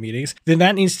be going to meetings, then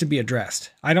that needs to be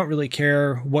addressed. I don't really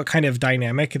care what kind of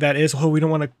dynamic that is. Oh, we don't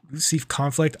want to see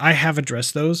conflict. I have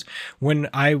addressed those when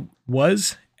I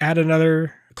was at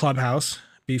another clubhouse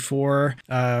before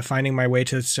finding my way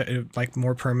to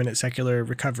more permanent secular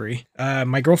recovery.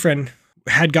 My girlfriend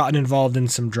had gotten involved in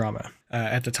some drama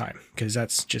at the time, because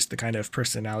that's just the kind of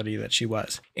personality that she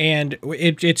was. And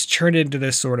it's turned into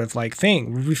this sort of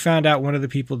thing. We found out one of the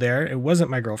people there, it wasn't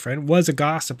my girlfriend, was a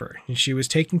gossiper. And she was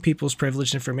taking people's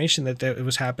privileged information that it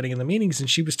was happening in the meetings, and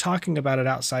she was talking about it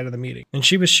outside of the meeting. And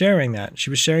she was sharing that. She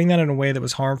was sharing that in a way that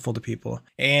was harmful to people.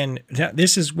 And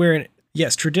this is where,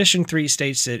 yes, Tradition 3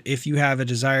 states that if you have a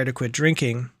desire to quit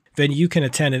drinking, then you can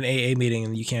attend an AA meeting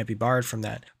and you can't be barred from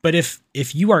that. But if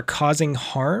you are causing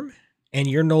harm and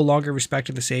you're no longer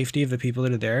respecting the safety of the people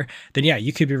that are there, then yeah,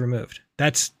 you could be removed.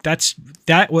 That's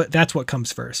what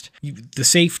comes first. The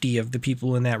safety of the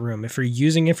people in that room. If you're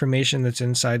using information that's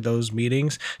inside those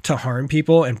meetings to harm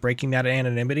people and breaking that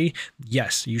anonymity,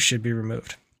 yes, you should be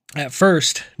removed. At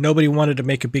first, nobody wanted to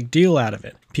make a big deal out of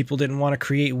it. People didn't want to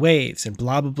create waves and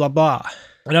blah, blah, blah, blah.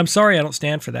 And I'm sorry, I don't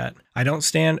stand for that. I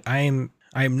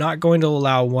am not going to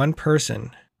allow one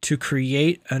person to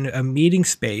create a meeting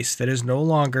space that is no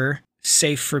longer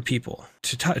safe for people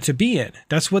to be in.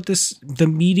 That's what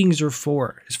the meetings are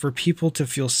for, is for people to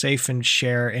feel safe and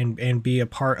share and be a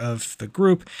part of the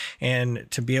group and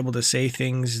to be able to say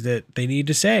things that they need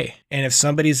to say. And if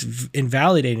somebody's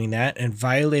invalidating that and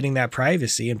violating that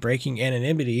privacy and breaking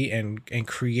anonymity and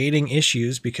creating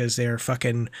issues because they're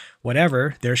fucking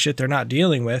whatever, their shit they're not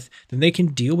dealing with, then they can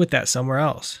deal with that somewhere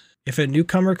else. If a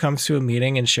newcomer comes to a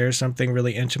meeting and shares something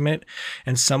really intimate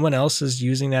and someone else is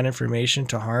using that information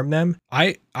to harm them,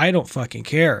 I don't fucking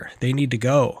care. They need to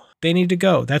go. They need to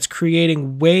go. That's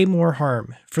creating way more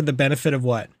harm for the benefit of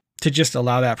what? To just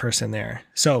allow that person there.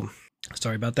 So,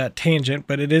 sorry about that tangent,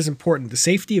 but it is important. The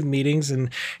safety of meetings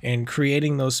and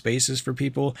creating those spaces for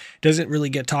people doesn't really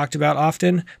get talked about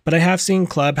often, but I have seen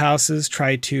clubhouses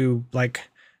try to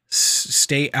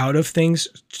stay out of things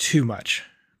too much.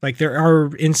 There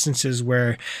are instances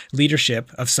where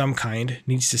leadership of some kind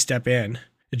needs to step in,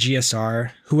 a GSR,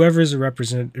 whoever is a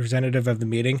representative of the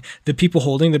meeting, the people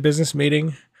holding the business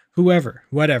meeting, whoever,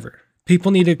 whatever. People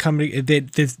need to come,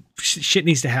 this shit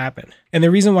needs to happen. And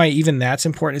the reason why even that's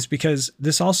important is because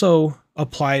this also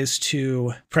applies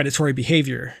to predatory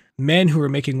behavior. Men who are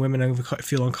making women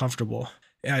feel uncomfortable.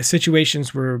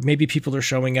 Situations where maybe people are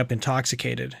showing up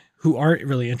intoxicated, who aren't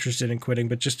really interested in quitting,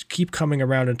 but just keep coming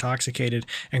around intoxicated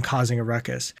and causing a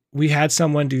ruckus. We had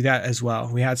someone do that as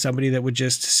well. We had somebody that would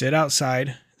just sit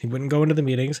outside. He wouldn't go into the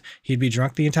meetings. He'd be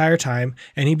drunk the entire time,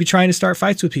 and he'd be trying to start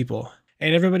fights with people.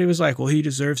 And everybody was like, well, he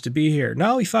deserves to be here.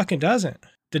 No, he fucking doesn't.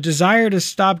 The desire to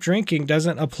stop drinking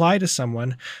doesn't apply to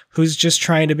someone who's just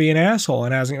trying to be an asshole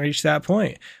and hasn't reached that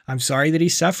point. I'm sorry that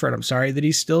he's suffering. I'm sorry that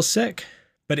he's still sick.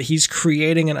 But he's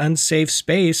creating an unsafe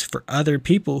space for other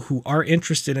people who are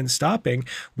interested in stopping.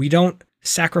 We don't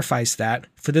sacrifice that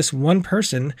for this one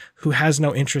person who has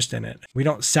no interest in it. We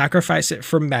don't sacrifice it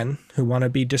for men who want to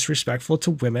be disrespectful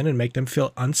to women and make them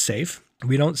feel unsafe.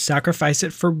 We don't sacrifice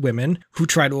it for women who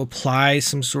try to apply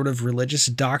some sort of religious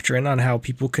doctrine on how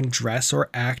people can dress or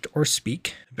act or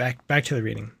speak. Back to the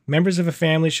reading. Members of a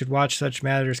family should watch such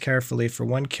matters carefully, for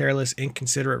one careless,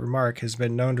 inconsiderate remark has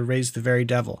been known to raise the very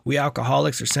devil. We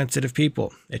alcoholics are sensitive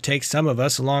people. It takes some of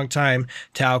us a long time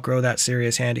to outgrow that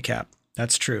serious handicap.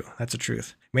 That's true. That's the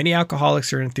truth. Many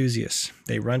alcoholics are enthusiasts.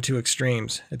 They run to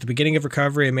extremes. At the beginning of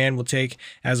recovery, a man will take,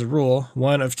 as a rule,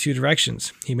 one of two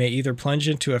directions. He may either plunge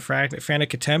into a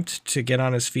frantic attempt to get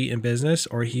on his feet in business,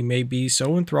 or he may be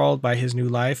so enthralled by his new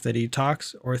life that he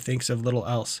talks or thinks of little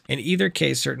else. In either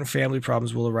case, certain family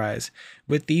problems will arise.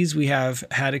 With these, we have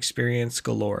had experience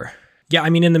galore. Yeah, I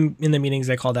mean, in the meetings,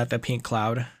 they call that the pink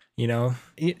cloud. You know,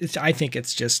 I think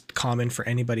it's just common for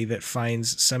anybody that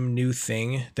finds some new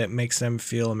thing that makes them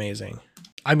feel amazing.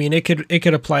 I mean, it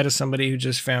could apply to somebody who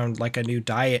just found like a new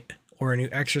diet or a new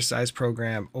exercise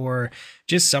program or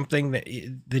just something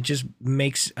that just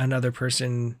makes another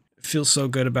person feel so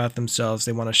good about themselves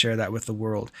they want to share that with the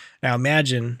world. Now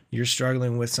imagine you're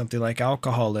struggling with something like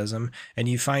alcoholism and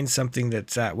you find something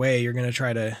that's that way. You're going to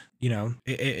try to, you know,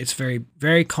 it's very,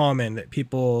 very common that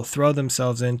people throw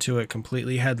themselves into it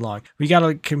completely headlong. We got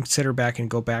to consider back and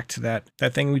go back to that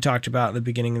thing we talked about at the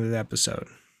beginning of the episode.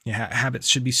 Yeah, habits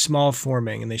should be small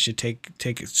forming and they should take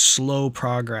slow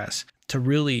progress to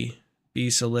really be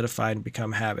solidified and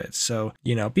become habits. So,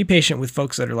 you know, be patient with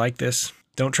folks that are like this.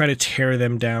 Don't try to tear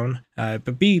them down,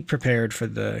 but be prepared for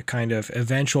the kind of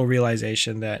eventual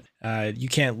realization that you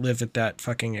can't live at that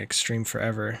fucking extreme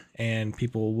forever and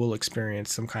people will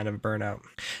experience some kind of burnout.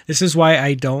 This is why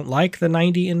I don't like the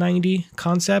 90 and 90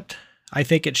 concept. I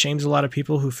think it shames a lot of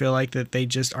people who feel like that they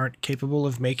just aren't capable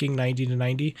of making 90 to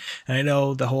 90. And I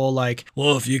know the whole like,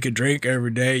 well, if you could drink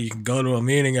every day, you can go to a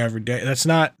meeting every day. That's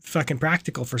not fucking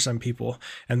practical for some people,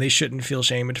 and they shouldn't feel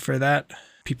shamed for that.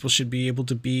 People should be able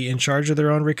to be in charge of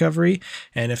their own recovery.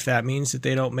 And if that means that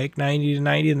they don't make 90 to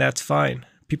 90, then that's fine.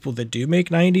 People that do make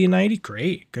 90 and 90,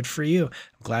 great. Good for you.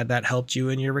 I'm glad that helped you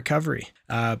in your recovery.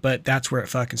 But that's where it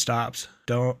fucking stops.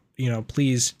 Don't,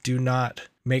 please do not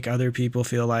make other people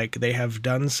feel like they have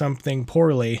done something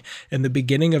poorly in the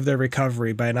beginning of their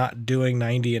recovery by not doing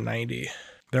 90 and 90.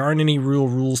 There aren't any real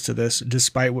rules to this,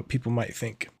 despite what people might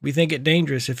think. We think it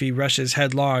dangerous if he rushes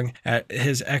headlong at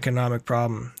his economic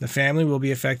problem. The family will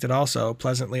be affected also,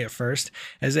 pleasantly at first,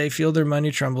 as they feel their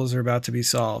money troubles are about to be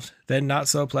solved. Then not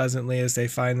so pleasantly as they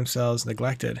find themselves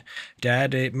neglected.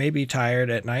 Dad may be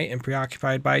tired at night and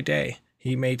preoccupied by day.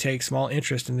 He may take small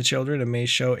interest in the children and may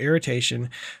show irritation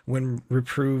when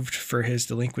reproved for his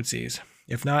delinquencies.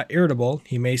 If not irritable,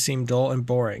 he may seem dull and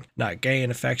boring, not gay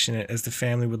and affectionate as the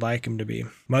family would like him to be.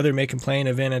 Mother may complain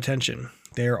of inattention.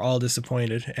 They are all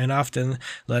disappointed, and often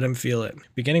let him feel it.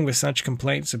 Beginning with such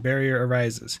complaints, a barrier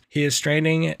arises. He is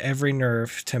straining every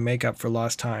nerve to make up for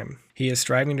lost time. He is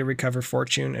striving to recover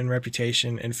fortune and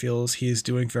reputation and feels he is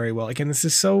doing very well. Again, this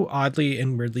is so oddly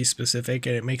and weirdly specific,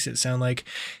 and it makes it sound like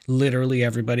literally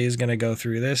everybody is going to go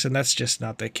through this, and that's just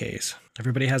not the case.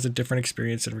 Everybody has a different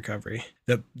experience in recovery.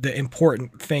 The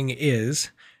important thing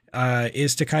is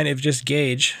to kind of just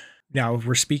gauge. Now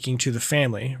we're speaking to the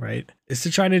family, right? Is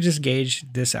to try to just gauge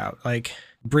this out, like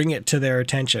bring it to their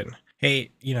attention.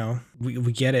 Hey,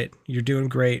 we get it. You're doing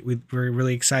great. We're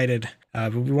really excited,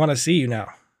 but we want to see you now.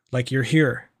 Like you're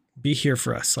here. Be here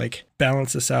for us. Like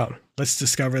balance this out. Let's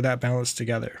discover that balance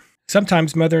together.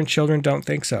 Sometimes mother and children don't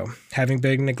think so. Having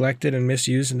been neglected and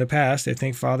misused in the past, they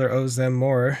think father owes them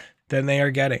more than they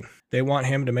are getting. They want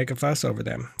him to make a fuss over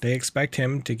them. They expect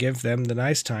him to give them the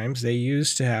nice times they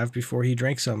used to have before he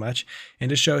drank so much and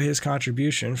to show his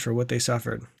contribution for what they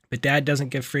suffered. But Dad doesn't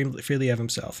give freely of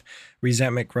himself.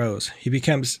 Resentment grows. He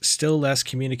becomes still less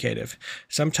communicative.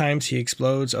 Sometimes he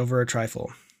explodes over a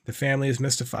trifle. The family is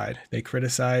mystified. They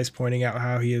criticize, pointing out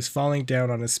how he is falling down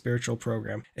on his spiritual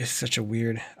program. It's such a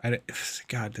weird...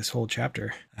 God, this whole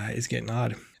chapter is getting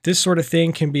odd. This sort of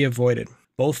thing can be avoided.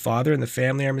 Both father and the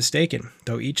family are mistaken,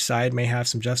 though each side may have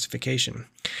some justification.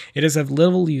 It is of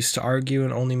little use to argue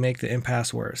and only make the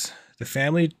impasse worse. The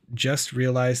family just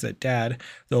realized that Dad,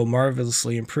 though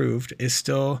marvelously improved, is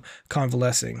still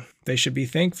convalescing. They should be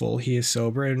thankful he is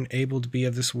sober and able to be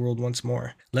of this world once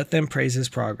more. Let them praise his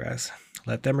progress.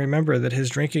 Let them remember that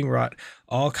his drinking wrought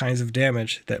all kinds of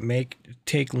damage that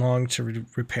take long to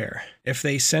repair. If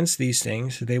they sense these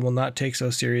things, they will not take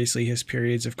so seriously his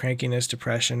periods of crankiness,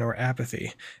 depression, or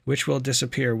apathy, which will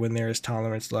disappear when there is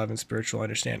tolerance, love, and spiritual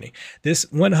understanding. This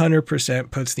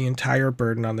 100% puts the entire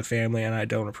burden on the family, and I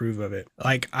don't approve of it.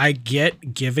 Like, I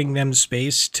get giving them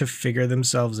space to figure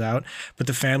themselves out, but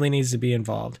the family needs to be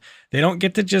involved. They don't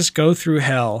get to just go through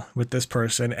hell with this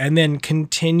person and then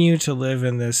continue to live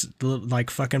in this like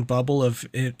fucking bubble of,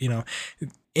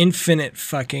 infinite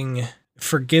fucking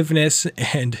forgiveness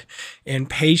and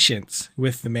patience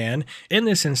with the man. In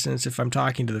this instance, if I'm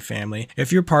talking to the family,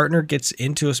 if your partner gets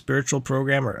into a spiritual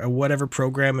program or whatever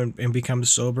program and becomes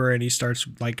sober, and he starts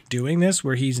like doing this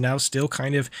where he's now still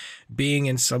kind of being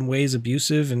in some ways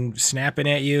abusive and snapping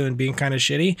at you and being kind of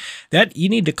shitty, that you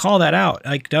need to call that out.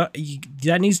 Like that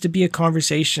needs to be a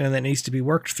conversation and that needs to be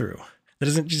worked through. That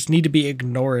doesn't just need to be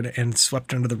ignored and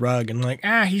swept under the rug and like,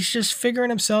 he's just figuring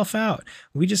himself out.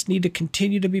 We just need to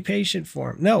continue to be patient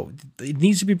for him. No, it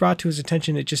needs to be brought to his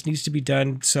attention. It just needs to be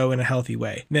done so in a healthy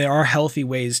way. There are healthy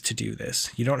ways to do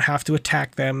this. You don't have to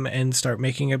attack them and start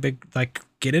making a big,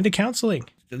 get into counseling.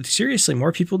 Seriously,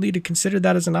 more people need to consider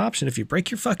that as an option. If you break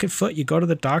your fucking foot, you go to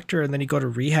the doctor and then you go to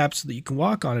rehab so that you can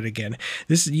walk on it again.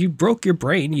 You broke your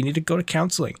brain, you need to go to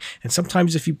counseling. And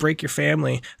sometimes if you break your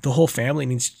family, the whole family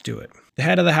needs to do it. The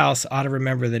head of the house ought to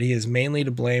remember that he is mainly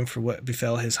to blame for what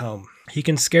befell his home. He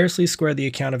can scarcely square the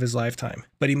account of his lifetime,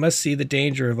 but he must see the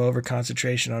danger of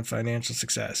over-concentration on financial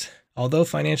success. Although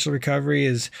financial recovery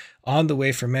is on the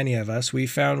way for many of us, we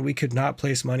found we could not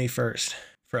place money first.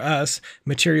 For us,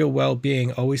 material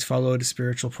well-being always followed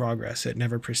spiritual progress. It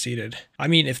never preceded. I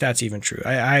mean, if that's even true.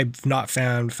 I've not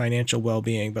found financial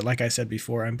well-being, but like I said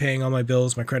before, I'm paying all my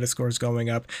bills, my credit score is going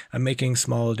up, I'm making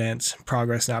small dents,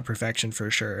 progress, not perfection for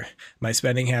sure. My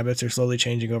spending habits are slowly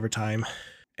changing over time.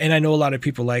 And I know a lot of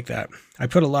people like that. I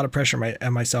put a lot of pressure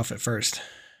on myself at first.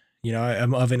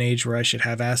 I'm of an age where I should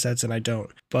have assets and I don't.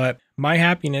 But my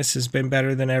happiness has been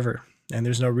better than ever. And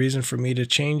there's no reason for me to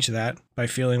change that by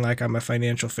feeling like I'm a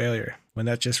financial failure, when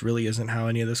that just really isn't how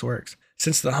any of this works.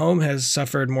 Since the home has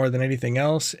suffered more than anything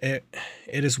else, it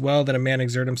is well that a man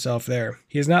exert himself there.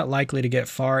 He is not likely to get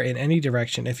far in any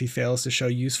direction if he fails to show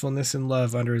usefulness and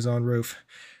love under his own roof.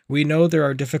 We know there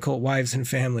are difficult wives and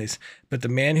families, but the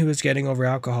man who is getting over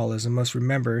alcoholism must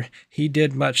remember he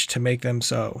did much to make them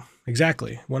so.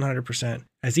 Exactly, 100%.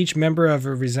 As each member of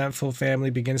a resentful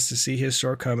family begins to see his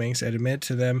shortcomings and admit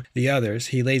to them the others,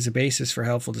 he lays a basis for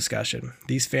helpful discussion.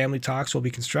 These family talks will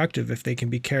be constructive if they can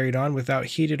be carried on without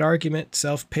heated argument,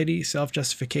 self-pity,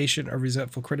 self-justification, or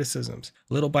resentful criticisms.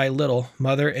 Little by little,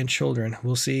 mother and children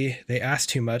will see they ask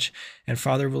too much, and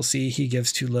father will see he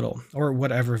gives too little, or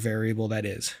whatever variable that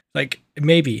is. Like,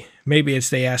 maybe it's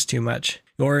they ask too much,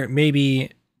 or maybe...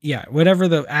 Yeah, whatever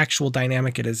the actual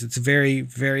dynamic it is, it's very,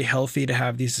 very healthy to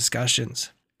have these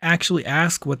discussions. Actually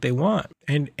ask what they want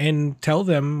and tell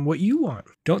them what you want.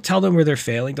 Don't tell them where they're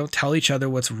failing. Don't tell each other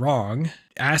what's wrong.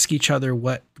 Ask each other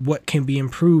what can be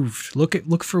improved.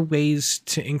 Look for ways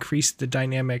to increase the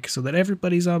dynamic so that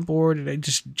everybody's on board, and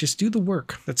just do the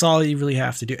work. That's all you really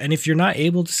have to do. And if you're not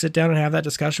able to sit down and have that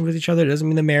discussion with each other, it doesn't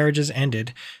mean the marriage is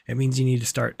ended. It means you need to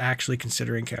start actually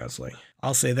considering counseling.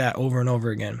 I'll say that over and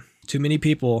over again. Too many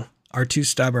people are too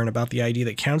stubborn about the idea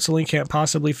that counseling can't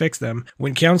possibly fix them,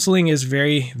 when counseling is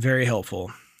very, very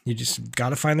helpful. You just got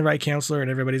to find the right counselor, and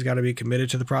everybody's got to be committed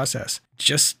to the process.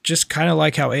 Just kind of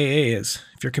like how AA is.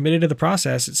 If you're committed to the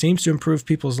process, it seems to improve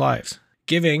people's lives.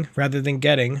 Giving rather than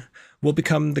getting will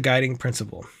become the guiding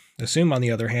principle. Assume, on the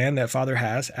other hand, that father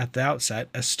has, at the outset,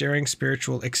 a stirring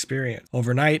spiritual experience.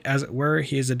 Overnight, as it were,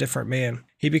 he is a different man.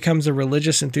 He becomes a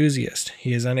religious enthusiast.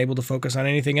 He is unable to focus on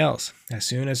anything else. As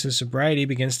soon as his sobriety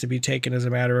begins to be taken as a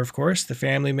matter of course, the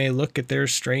family may look at their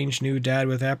strange new dad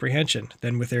with apprehension,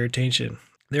 then with irritation.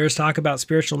 There is talk about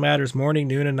spiritual matters morning,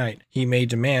 noon, and night. He may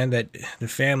demand that the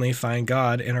family find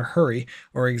God in a hurry,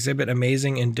 or exhibit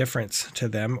amazing indifference to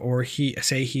them, or he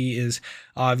is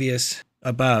obvious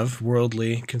above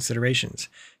worldly considerations.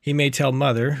 He may tell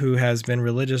mother, who has been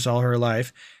religious all her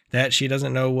life, that she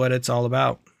doesn't know what it's all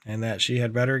about, and that she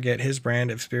had better get his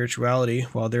brand of spirituality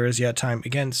while there is yet time.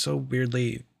 Again, so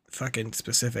weirdly fucking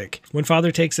specific. When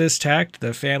father takes this tact,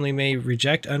 the family may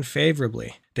reject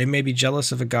unfavorably. They may be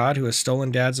jealous of a God who has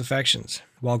stolen dad's affections.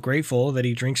 While grateful that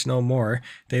he drinks no more,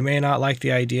 they may not like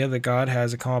the idea that God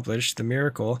has accomplished the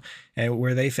miracle and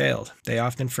where they failed. They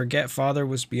often forget father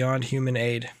was beyond human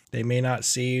aid. They may not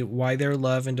see why their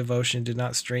love and devotion did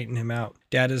not straighten him out.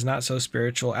 Dad is not so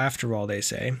spiritual after all, they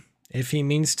say. If he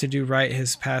means to do right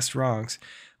his past wrongs,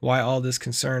 why all this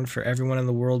concern for everyone in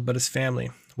the world but his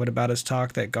family? What about his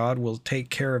talk that God will take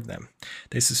care of them?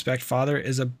 They suspect father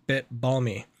is a bit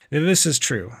balmy. Now, this is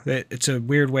true. It's a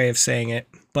weird way of saying it,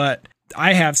 but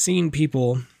I have seen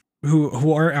people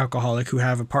who are alcoholic, who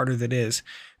have a partner that is,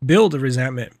 build a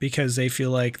resentment because they feel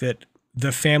like that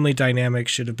the family dynamic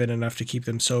should have been enough to keep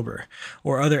them sober,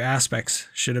 or other aspects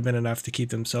should have been enough to keep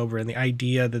them sober. And the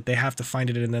idea that they have to find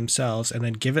it in themselves and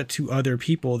then give it to other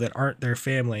people that aren't their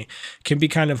family can be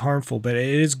kind of harmful, but it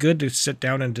is good to sit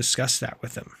down and discuss that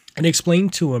with them and explain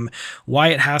to them why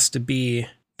it has to be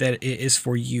that it is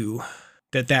for you,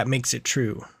 that makes it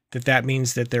true, that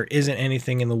means that there isn't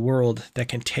anything in the world that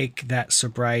can take that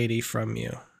sobriety from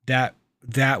you.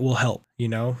 That will help,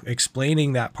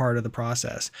 explaining that part of the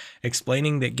process,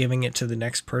 explaining that giving it to the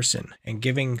next person and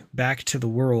giving back to the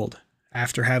world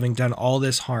after having done all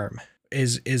this harm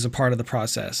is a part of the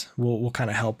process. Will kind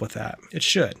of help with that. It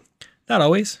should. Not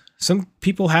always. Some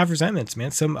people have resentments,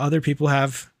 man. Some other people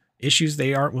have issues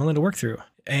they aren't willing to work through.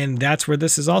 And that's where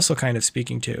this is also kind of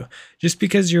speaking to. Just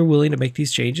because you're willing to make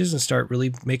these changes and start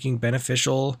really making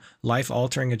beneficial,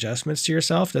 life-altering adjustments to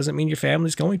yourself doesn't mean your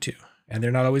family's going to. And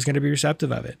they're not always going to be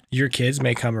receptive of it. Your kids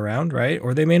may come around, right?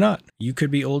 Or they may not. You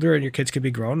could be older and your kids could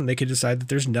be grown and they could decide that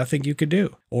there's nothing you could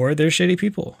do. Or they're shitty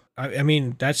people. I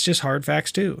mean, that's just hard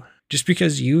facts too. Just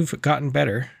because you've gotten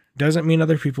better doesn't mean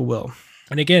other people will.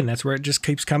 And again, that's where it just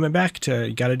keeps coming back to,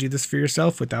 you got to do this for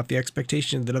yourself without the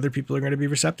expectation that other people are going to be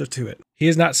receptive to it. He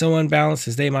is not so unbalanced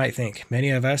as they might think. Many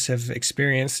of us have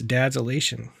experienced dad's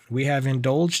elation. We have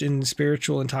indulged in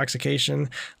spiritual intoxication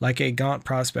like a gaunt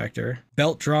prospector,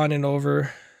 belt drawn in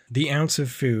over the ounce of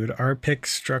food, our pick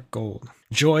struck gold.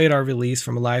 Joy at our release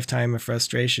from a lifetime of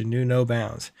frustration knew no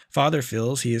bounds. Father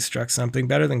feels he has struck something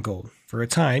better than gold. For a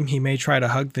time, he may try to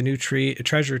hug the new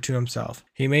treasure to himself.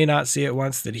 He may not see at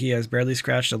once that he has barely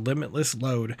scratched a limitless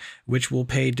load, which will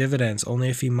pay dividends only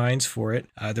if he mines for it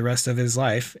the rest of his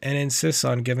life and insists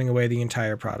on giving away the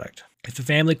entire product. If the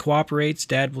family cooperates,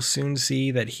 Dad will soon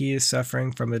see that he is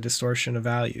suffering from a distortion of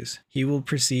values. He will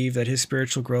perceive that his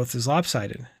spiritual growth is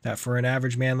lopsided, that for an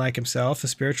average man like himself, a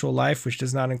spiritual life which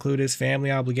does not include his family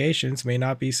obligations may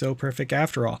not be so perfect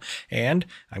after all. And,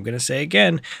 I'm going to say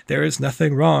again, there is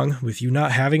nothing wrong with you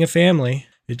not having a family.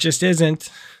 It just isn't.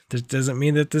 That doesn't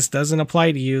mean that this doesn't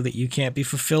apply to you, that you can't be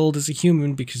fulfilled as a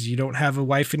human because you don't have a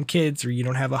wife and kids or you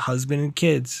don't have a husband and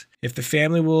kids. If the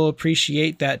family will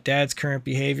appreciate that Dad's current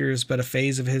behavior is but a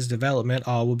phase of his development,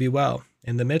 all will be well.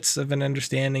 In the midst of an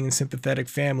understanding and sympathetic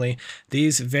family,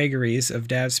 these vagaries of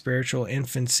Dad's spiritual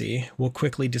infancy will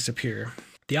quickly disappear.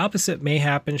 The opposite may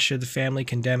happen should the family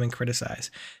condemn and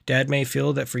criticize. Dad may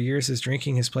feel that for years his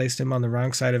drinking has placed him on the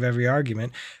wrong side of every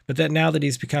argument, but that now that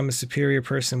he's become a superior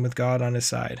person with God on his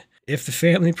side. If the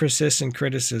family persists in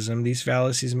criticism, these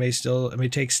fallacies may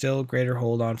take still greater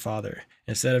hold on Father.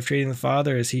 Instead of treating the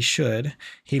father as he should,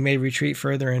 he may retreat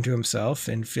further into himself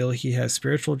and feel he has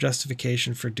spiritual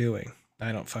justification for doing.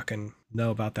 I don't fucking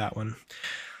know about that one.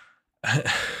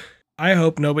 I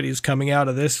hope nobody's coming out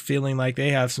of this feeling like they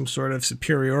have some sort of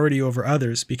superiority over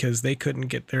others because they couldn't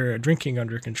get their drinking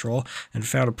under control and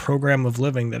found a program of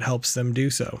living that helps them do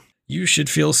so. You should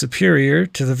feel superior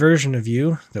to the version of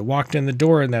you that walked in the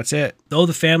door and that's it. Though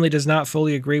the family does not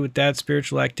fully agree with Dad's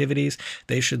spiritual activities,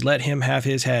 they should let him have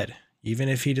his head. Even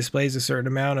if he displays a certain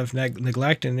amount of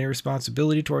neglect and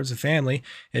irresponsibility towards the family,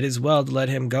 it is well to let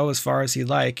him go as far as he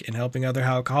like in helping other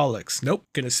alcoholics. Nope,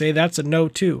 gonna say that's a no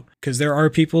too, because there are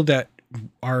people that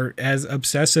are as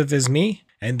obsessive as me,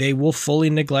 and they will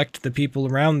fully neglect the people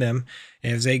around them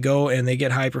as they go and they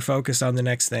get hyper-focused on the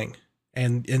next thing.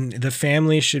 And the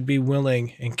family should be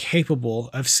willing and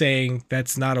capable of saying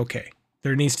that's not okay.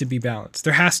 There needs to be balance.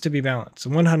 There has to be balance.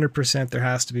 100% there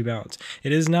has to be balance.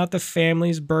 It is not the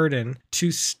family's burden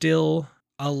to still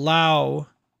allow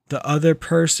the other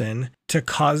person to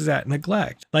cause that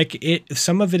neglect.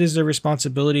 Some of it is their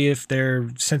responsibility if their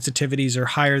sensitivities are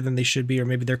higher than they should be, or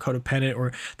maybe they're codependent,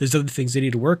 or there's other things they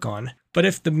need to work on. But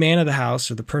if the man of the house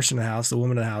or the person of the house, the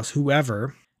woman of the house,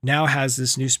 whoever, now has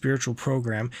this new spiritual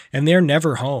program and they're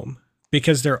never home,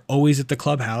 because they're always at the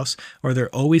clubhouse, or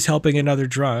they're always helping another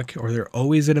drunk, or they're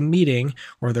always at a meeting,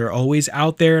 or they're always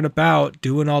out there and about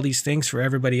doing all these things for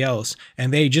everybody else,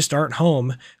 and they just aren't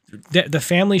home, the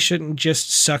family shouldn't just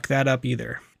suck that up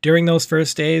either. During those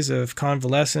first days of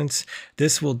convalescence,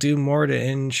 this will do more to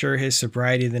ensure his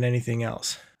sobriety than anything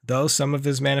else. Though some of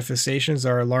his manifestations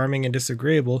are alarming and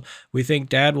disagreeable, we think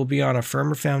Dad will be on a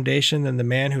firmer foundation than the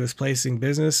man who is placing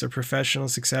business or professional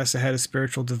success ahead of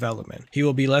spiritual development. He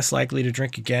will be less likely to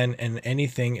drink again, and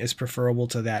anything is preferable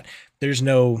to that. There's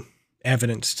no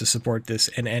evidence to support this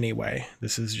in any way.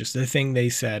 This is just a thing they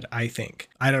said, I think.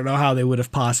 I don't know how they would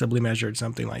have possibly measured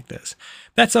something like this.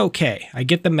 That's okay. I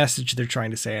get the message they're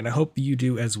trying to say, and I hope you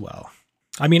do as well.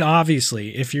 I mean,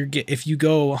 obviously, if you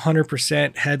go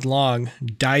 100% headlong,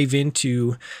 dive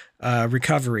into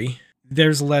recovery,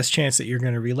 there's less chance that you're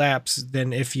going to relapse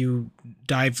than if you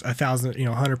dive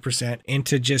 100%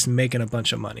 into just making a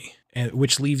bunch of money, and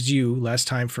which leaves you less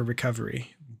time for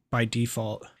recovery by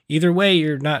default. Either way,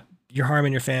 you're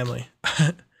harming your family.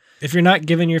 If you're not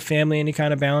giving your family any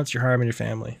kind of balance, you're harming your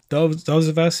family. Those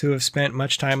of us who have spent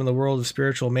much time in the world of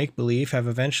spiritual make-believe have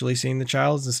eventually seen the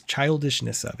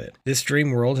childishness of it. This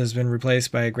dream world has been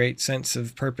replaced by a great sense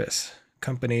of purpose,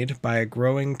 accompanied by a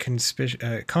growing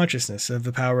consciousness of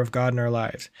the power of God in our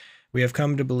lives. We have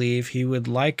come to believe he would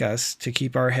like us to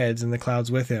keep our heads in the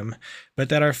clouds with him, but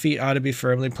that our feet ought to be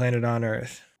firmly planted on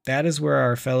earth. That is where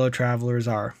our fellow travelers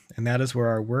are, and that is where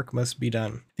our work must be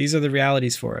done. These are the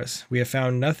realities for us. We have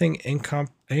found nothing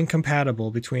incompatible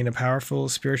between a powerful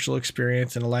spiritual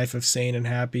experience and a life of sane and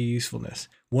happy usefulness.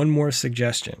 One more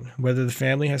suggestion. Whether the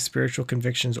family has spiritual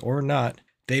convictions or not,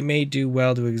 they may do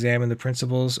well to examine the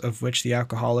principles of which the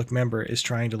alcoholic member is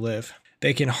trying to live.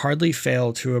 They can hardly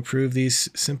fail to approve these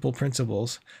simple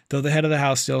principles, though the head of the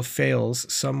house still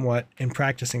fails somewhat in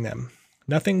practicing them.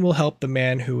 Nothing will help the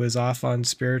man who is off on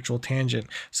spiritual tangent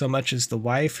so much as the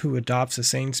wife who adopts a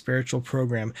sane spiritual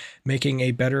program, making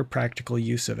a better practical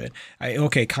use of it.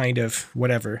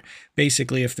 Whatever.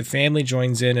 Basically, if the family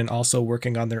joins in and also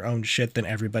working on their own shit, then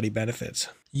everybody benefits.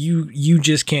 You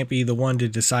just can't be the one to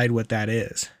decide what that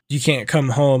is. You can't come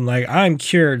home like, I'm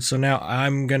cured, so now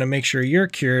I'm going to make sure you're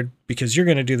cured because you're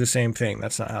going to do the same thing.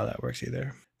 That's not how that works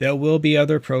either. There will be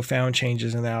other profound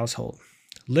changes in the household.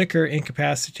 Liquor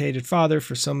incapacitated father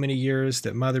for so many years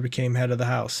that mother became head of the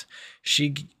house.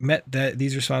 She met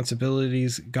these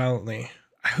responsibilities gallantly.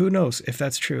 Who knows if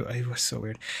that's true? It was so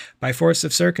weird. By force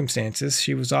of circumstances,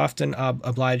 she was often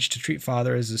obliged to treat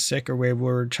father as a sick or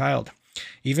wayward child.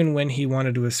 Even when he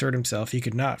wanted to assert himself, he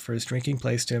could not, for his drinking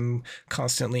placed him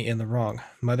constantly in the wrong.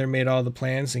 Mother made all the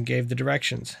plans and gave the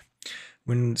directions.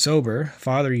 When sober,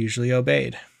 father usually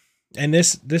obeyed. And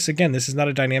this is not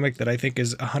a dynamic that I think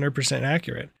is 100%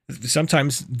 accurate.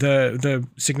 Sometimes the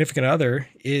significant other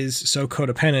is so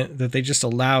codependent that they just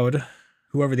allowed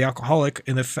whoever the alcoholic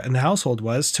in the household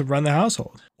was to run the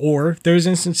household. Or there's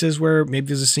instances where maybe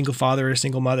there's a single father or a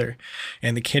single mother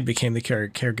and the kid became the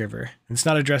caregiver. And it's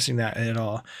not addressing that at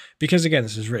all. Because again,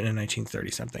 this was written in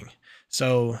 1930 something.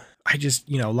 So I just,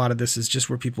 a lot of this is just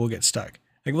where people will get stuck.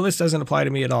 Like, well, this doesn't apply to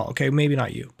me at all. Okay, maybe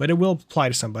not you, but it will apply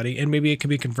to somebody, and maybe it can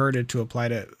be converted to apply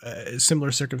to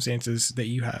similar circumstances that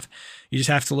you have. You just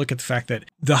have to look at the fact that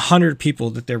the 100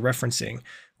 people that they're referencing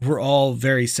were all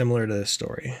very similar to this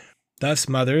story. Thus,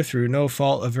 mother, through no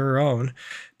fault of her own,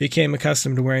 became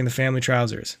accustomed to wearing the family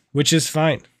trousers, which is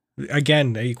fine.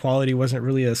 Again, equality wasn't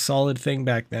really a solid thing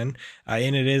back then,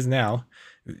 and it is now.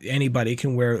 Anybody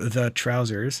can wear the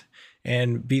trousers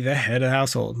and be the head of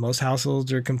household. Most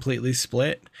households are completely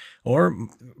split, or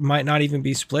might not even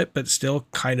be split, but still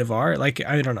kind of are. Like,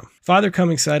 I don't know. Father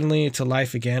coming suddenly to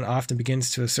life again often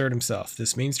begins to assert himself.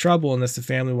 This means trouble unless the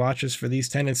family watches for these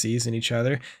tendencies in each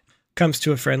other, comes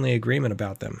to a friendly agreement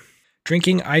about them.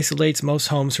 Drinking isolates most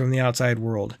homes from the outside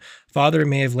world. Father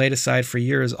may have laid aside for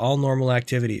years all normal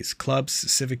activities, clubs,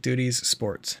 civic duties,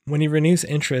 sports. When he renews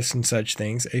interest in such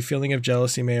things, a feeling of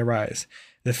jealousy may arise.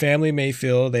 The family may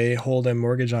feel they hold a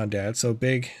mortgage on dad so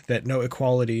big that no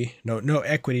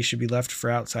equity should be left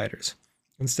for outsiders.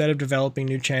 Instead of developing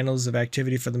new channels of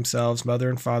activity for themselves, mother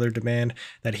and father demand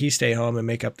that he stay home and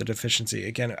make up the deficiency.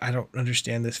 Again, I don't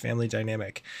understand this family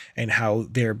dynamic and how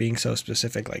they're being so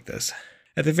specific like this.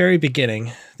 At the very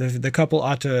beginning, the couple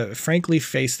ought to frankly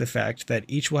face the fact that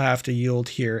each will have to yield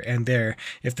here and there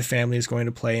if the family is going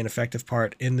to play an effective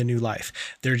part in the new life.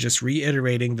 They're just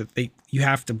reiterating that you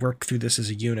have to work through this as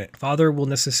a unit. Father will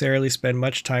necessarily spend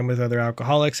much time with other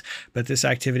alcoholics, but this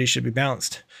activity should be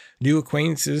balanced. New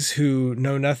acquaintances who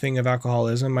know nothing of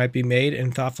alcoholism might be made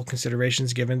and thoughtful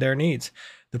considerations given their needs.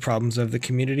 The problems of the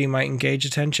community might engage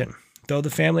attention. Though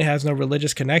the family has no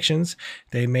religious connections,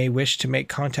 they may wish to make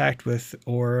contact with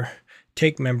or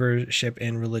take membership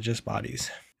in religious bodies.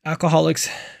 Alcoholics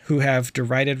who have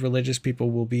derided religious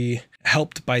people will be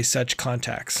helped by such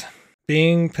contacts.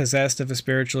 Being possessed of a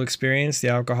spiritual experience, the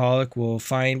alcoholic will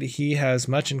find he has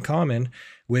much in common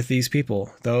with these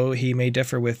people, though he may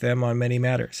differ with them on many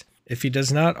matters. If he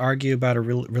does not argue about a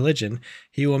religion,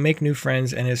 he will make new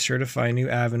friends and is sure to find new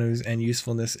avenues and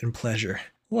usefulness and pleasure.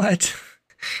 What?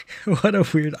 What a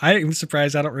weird. I'm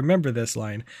surprised I don't remember this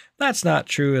line. That's not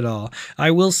true at all.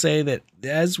 I will say that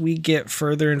as we get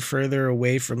further and further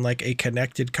away from like a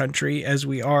connected country, as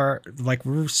we are, like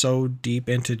we're so deep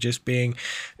into just being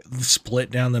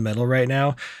split down the middle right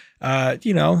now,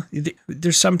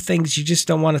 there's some things you just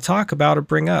don't want to talk about or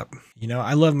bring up.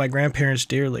 I love my grandparents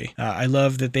dearly. I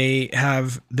love that they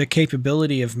have the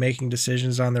capability of making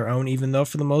decisions on their own, even though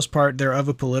for the most part, they're of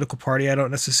a political party I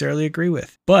don't necessarily agree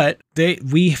with. But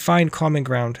we find common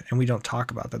ground and we don't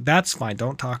talk about that. That's fine.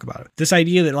 Don't talk about it. This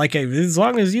idea that like, as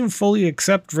long as you fully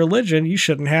accept religion, you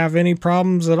shouldn't have any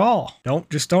problems at all.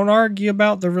 Don't argue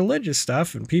about the religious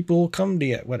stuff and people will come to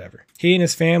you, whatever. He and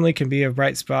his family can be a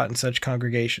bright spot in such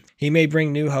congregations. He may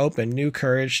bring new hope and new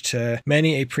courage to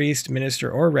many a priest,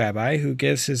 minister, or rabbi who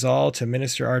gives his all to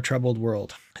minister our troubled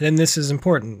world. Then this is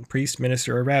important, priest,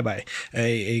 minister, or rabbi,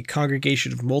 a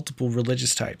congregation of multiple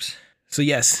religious types. So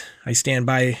yes, I stand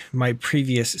by my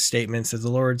previous statements that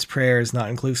the Lord's Prayer is not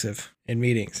inclusive in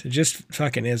meetings. It just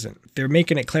fucking isn't. They're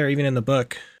making it clear even in the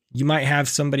book. You might have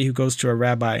somebody who goes to a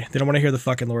rabbi. They don't want to hear the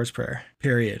fucking Lord's Prayer,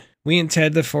 period. We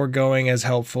intend the foregoing as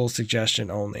helpful suggestion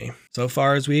only. So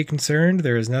far as we are concerned,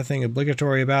 there is nothing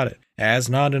obligatory about it. As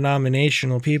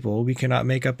non-denominational people, we cannot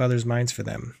make up others' minds for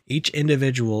them. Each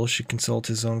individual should consult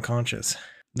his own conscience.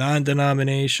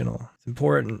 Non-denominational. It's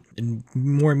important, and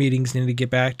more meetings need to get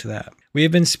back to that. We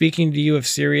have been speaking to you of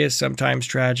serious, sometimes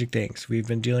tragic things. We've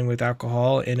been dealing with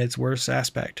alcohol in its worst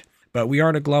aspect. But we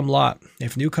aren't a glum lot.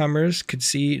 If newcomers could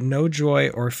see no joy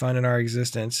or fun in our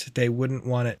existence, they wouldn't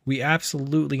want it. We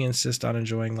absolutely insist on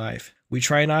enjoying life. We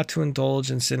try not to indulge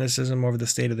in cynicism over the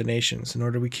state of the nations, nor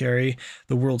do we carry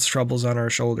the world's troubles on our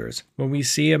shoulders. When we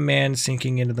see a man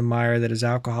sinking into the mire that is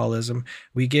alcoholism,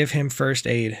 we give him first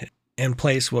aid and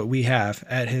place what we have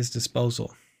at his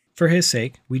disposal. For his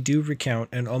sake, we do recount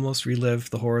and almost relive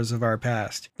the horrors of our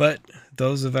past. But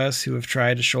those of us who have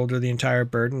tried to shoulder the entire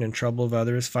burden and trouble of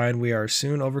others find we are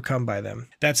soon overcome by them.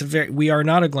 We are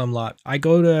not a glum lot. I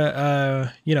go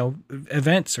to,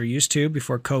 events, or used to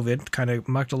before COVID, kind of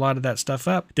mucked a lot of that stuff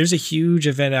up. There's a huge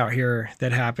event out here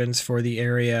that happens for the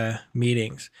area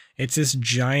meetings. It's this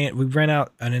giant, we rent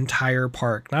out an entire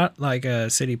park, not like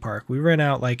a city park. We rent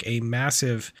out like a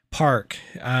massive park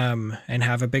and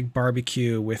have a big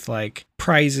barbecue with like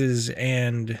prizes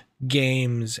and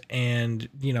games. And,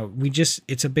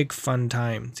 it's a big fun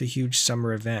time. It's a huge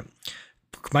summer event.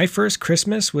 My first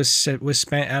Christmas was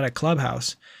spent at a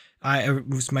clubhouse. It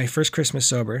was my first Christmas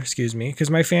sober, because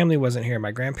my family wasn't here.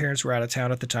 My grandparents were out of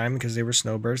town at the time because they were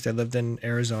snowbirds. They lived in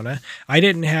Arizona. I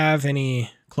didn't have any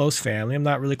close family. I'm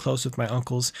not really close with my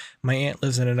uncles. My aunt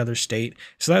lives in another state.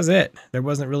 So that's it. There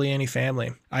wasn't really any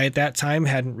family. I, at that time,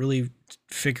 hadn't really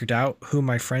figured out who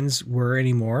my friends were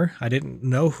anymore. I didn't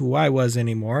know who I was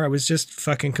anymore. I was just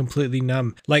fucking completely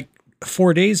numb. Like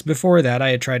 4 days before that, I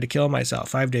had tried to kill myself.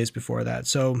 5 days before that.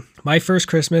 So my first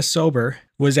Christmas sober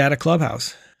was at a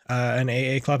clubhouse. An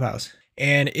AA clubhouse.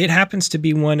 And it happens to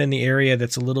be one in the area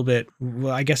that's a little bit,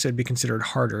 well, I guess it would be considered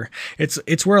harder.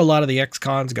 It's where a lot of the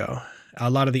ex-cons go. A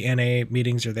lot of the NA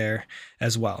meetings are there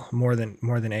as well, more than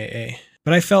AA.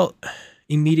 But I felt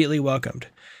immediately welcomed.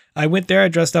 I went there, I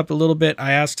dressed up a little bit,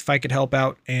 I asked if I could help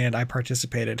out, and I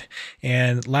participated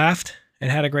and laughed and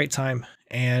had a great time.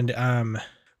 And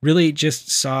really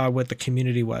just saw what the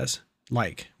community was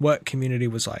like, what community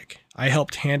was like. I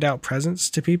helped hand out presents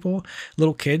to people,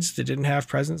 little kids that didn't have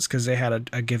presents because they had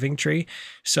a giving tree.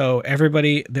 So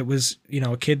everybody that was,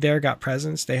 a kid there got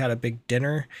presents. They had a big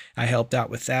dinner. I helped out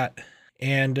with that.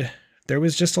 And there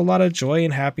was just a lot of joy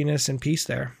and happiness and peace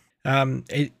there. And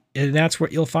that's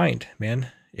what you'll find, man,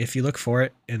 if you look for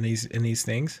it in these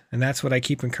things. And that's what I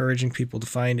keep encouraging people to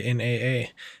find in AA.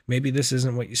 Maybe this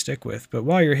isn't what you stick with, but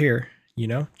while you're here,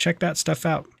 check that stuff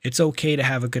out. It's okay to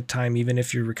have a good time, even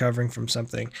if you're recovering from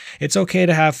something. It's okay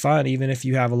to have fun, even if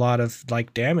you have a lot of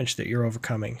damage that you're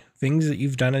overcoming, things that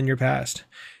you've done in your past.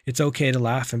 It's okay to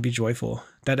laugh and be joyful.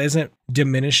 That isn't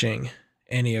diminishing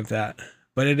any of that,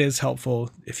 but it is helpful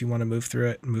if you want to move through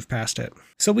it and move past it.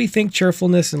 So we think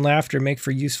cheerfulness and laughter make for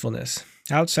usefulness.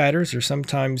 Outsiders are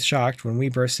sometimes shocked when we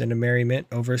burst into merriment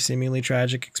over a seemingly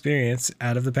tragic experience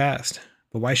out of the past.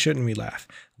 But why shouldn't we laugh?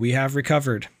 We have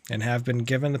recovered and have been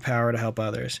given the power to help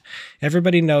others.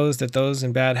 Everybody knows that those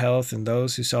in bad health and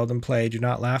those who seldom play do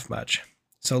not laugh much.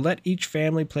 So let each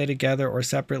family play together or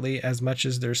separately as much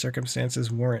as their circumstances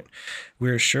warrant. We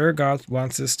are sure God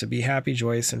wants us to be happy,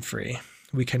 joyous, and free.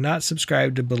 We cannot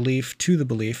subscribe to the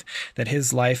belief that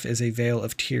his life is a vale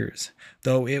of tears,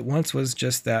 though it once was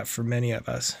just that for many of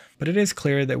us. But it is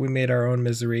clear that we made our own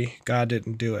misery. God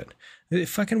didn't do it.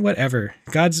 Fucking whatever.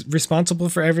 God's responsible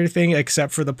for everything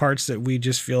except for the parts that we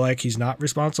just feel like he's not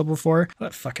responsible for.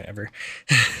 What fucking ever.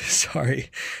 Sorry.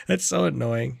 That's so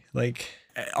annoying. Like,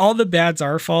 all the bad's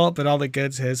our fault, but all the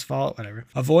good's his fault. Whatever.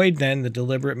 Avoid then the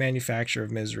deliberate manufacture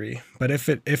of misery. But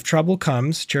if trouble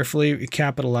comes, cheerfully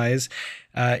capitalize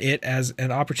it as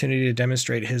an opportunity to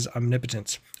demonstrate his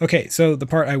omnipotence. Okay, so the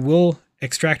part I will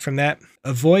extract from that: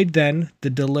 avoid then the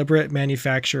deliberate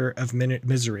manufacture of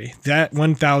misery. That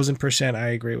 1000% I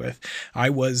agree with.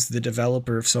 I was the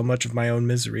developer of so much of my own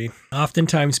misery,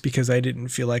 oftentimes because I didn't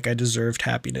feel like I deserved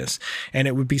happiness. And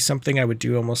it would be something I would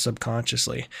do almost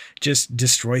subconsciously, just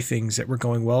destroy things that were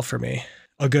going well for me.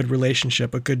 A good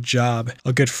relationship, a good job,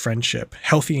 a good friendship,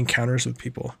 healthy encounters with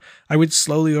people. I would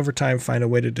slowly over time find a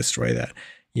way to destroy that.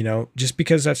 You know, just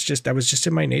because that was just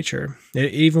in my nature.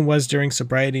 It even was during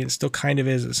sobriety, and still kind of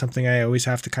is. It's something I always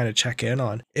have to kind of check in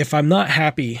on. If I'm not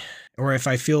happy, or if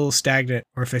I feel stagnant,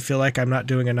 or if I feel like I'm not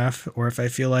doing enough, or if I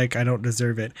feel like I don't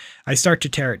deserve it, I start to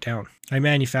tear it down. I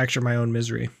manufacture my own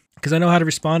misery because I know how to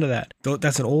respond to that.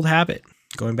 That's an old habit.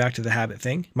 Going back to the habit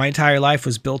thing, my entire life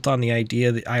was built on the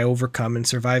idea that I overcome and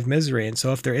survive misery. And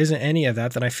so if there isn't any of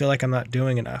that, then I feel like I'm not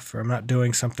doing enough, or I'm not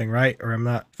doing something right, or I'm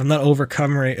not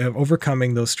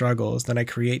overcoming those struggles, then I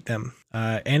create them.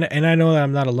 And I know that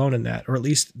I'm not alone in that, or at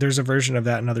least there's a version of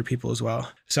that in other people as well.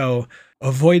 So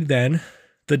avoid then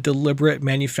the deliberate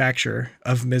manufacture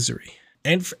of misery.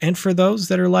 And for those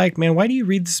that are like, man, why do you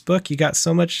read this book? You got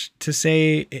so much to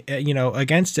say,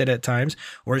 against it at times,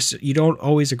 or you don't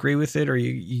always agree with it, or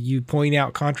you point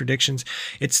out contradictions.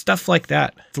 It's stuff like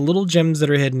that. The little gems that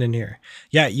are hidden in here.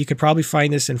 Yeah, you could probably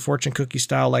find this in fortune cookie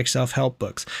style, like self-help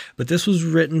books, but this was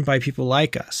written by people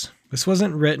like us. This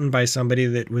wasn't written by somebody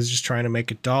that was just trying to make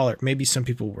 $1. Maybe some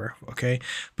people were, okay?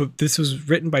 But this was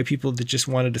written by people that just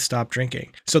wanted to stop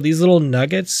drinking. So these little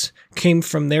nuggets came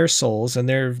from their souls and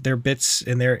their bits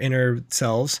in their inner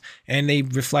selves, and they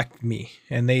reflect me,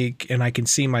 and I can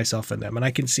see myself in them, and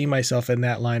I can see myself in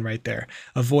that line right there.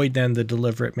 Avoid then the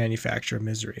deliberate manufacture of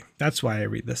misery. That's why I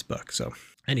read this book. So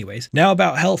anyways, now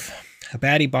about health. A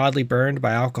body bodily burned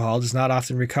by alcohol does not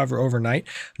often recover overnight,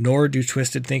 nor do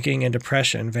twisted thinking and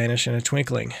depression vanish in a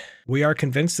twinkling. We are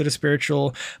convinced that a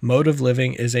spiritual mode of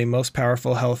living is a most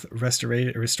powerful health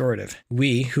restorative.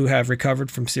 We, who have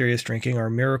recovered from serious drinking, are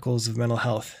miracles of mental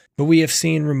health. But we have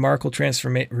seen remarkable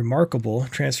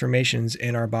transformations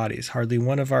in our bodies. Hardly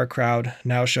one of our crowd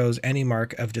now shows any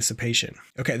mark of dissipation.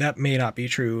 Okay, that may not be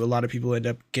true. A lot of people end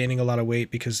up gaining a lot of weight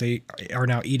because they are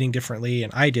now eating differently,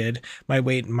 and I did. My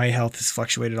weight and my health has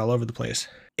fluctuated all over the place.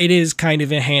 It is kind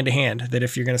of in hand to hand that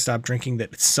if you're going to stop drinking,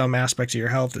 that some aspects of your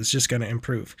health is just going to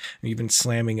improve. You've been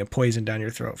slamming a poison down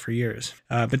your throat for years.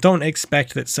 But don't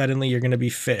expect that suddenly you're going to be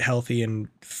fit, healthy, and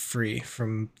free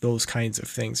from those kinds of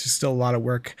things. There's still a lot of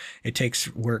work. It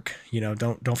takes work.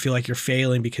 Don't feel like you're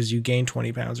failing because you gained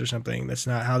 20 pounds or something. That's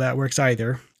not how that works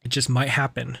either. It just might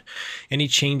happen. Any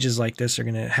changes like this are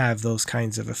going to have those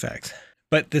kinds of effects.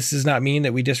 But this does not mean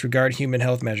that we disregard human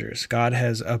health measures. God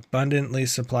has abundantly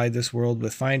supplied this world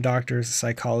with fine doctors,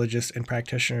 psychologists, and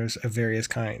practitioners of various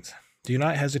kinds. Do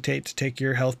not hesitate to take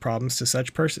your health problems to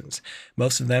such persons.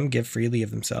 Most of them give freely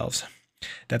of themselves,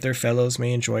 that their fellows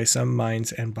may enjoy sound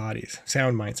minds and bodies.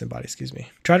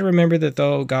 Try to remember that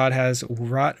though God has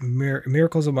wrought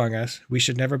miracles among us, we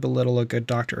should never belittle a good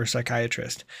doctor or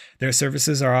psychiatrist. Their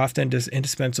services are often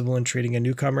indispensable in treating a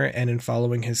newcomer and in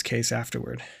following his case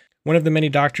afterward. One of the many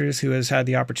doctors who has had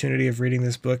the opportunity of reading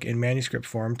this book in manuscript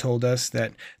form told us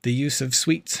that the use of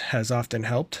sweets has often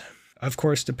helped, of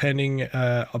course, depending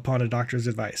upon a doctor's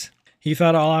advice. He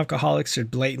thought all alcoholics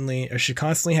should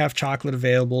constantly have chocolate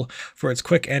available for its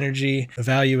quick energy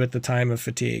value at the time of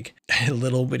fatigue.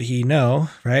 Little would he know,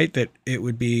 right, that it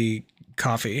would be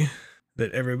coffee,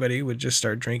 that everybody would just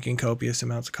start drinking copious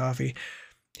amounts of coffee.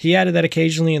 He added that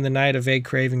occasionally in the night a vague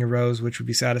craving arose which would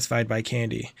be satisfied by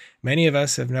candy. Many of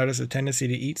us have noticed a tendency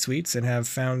to eat sweets and have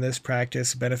found this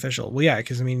practice beneficial. Well, yeah,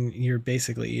 because you're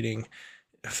basically eating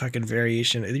a fucking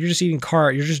variation. You're just eating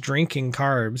you're just drinking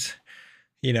carbs.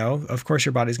 Of course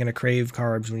your body's going to crave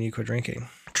carbs when you quit drinking.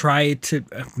 I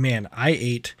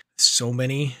ate so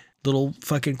many little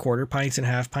fucking quarter pints and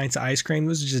half pints of ice cream.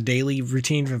 This was just a daily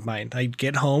routine of mine. I'd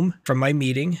get home from my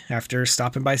meeting after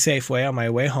stopping by Safeway on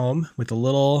my way home with a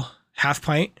little half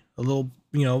pint, a little,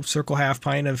 circle half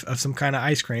pint of some kind of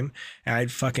ice cream. And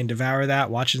I'd fucking devour that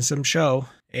watching some show.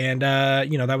 And,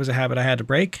 that was a habit I had to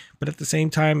break. But at the same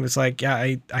time, it's like,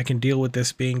 yeah, I can deal with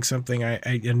this being something,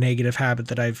 a negative habit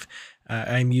that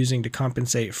I'm using to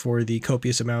compensate for the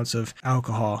copious amounts of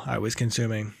alcohol I was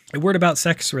consuming. A word about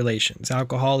sex relations.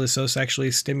 Alcohol is so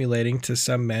sexually stimulating to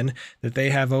some men that they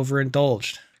have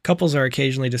overindulged. Couples are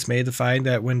occasionally dismayed to find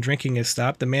that when drinking is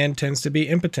stopped, the man tends to be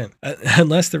impotent.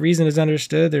 Unless the reason is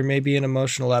understood, there may be an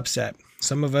emotional upset.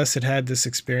 Some of us had this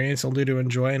experience only to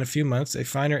enjoy in a few months a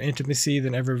finer intimacy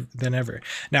than ever.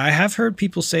 Now, I have heard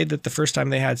people say that the first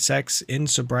time they had sex in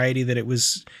sobriety, that it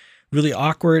was really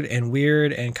awkward and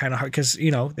weird and kind of hard because,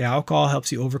 the alcohol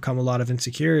helps you overcome a lot of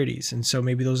insecurities. And so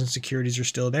maybe those insecurities are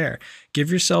still there.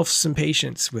 Give yourself some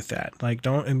patience with that. Like,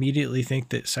 don't immediately think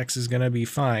that sex is going to be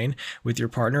fine with your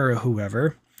partner or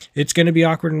whoever. It's going to be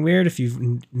awkward and weird if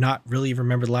you've not really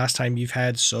remembered the last time you've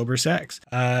had sober sex.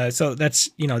 So that's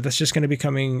just going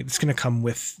to it's going to come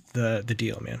with the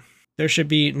deal, man. There should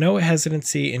be no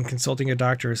hesitancy in consulting a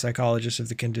doctor or psychologist if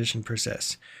the condition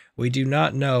persists. We do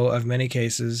not know of many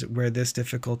cases where this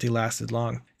difficulty lasted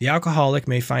long. The alcoholic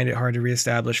may find it hard to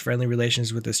reestablish friendly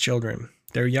relations with his children.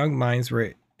 Their young minds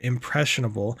were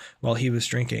impressionable while he was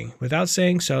drinking. Without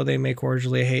saying so, they may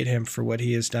cordially hate him for what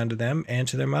he has done to them and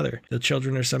to their mother. The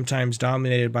children are sometimes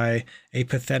dominated by a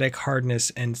pathetic hardness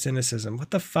and cynicism.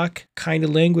 What the fuck kind of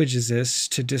language is this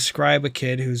to describe a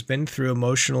kid who's been through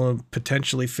emotional and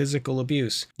potentially physical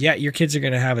abuse? Yeah, your kids are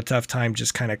going to have a tough time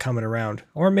just kind of coming around.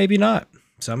 Or maybe not.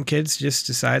 Some kids just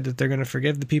decide that they're going to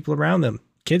forgive the people around them.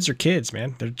 Kids are kids,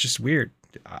 man. They're just weird,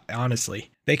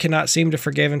 honestly. They cannot seem to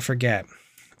forgive and forget.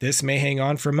 This may hang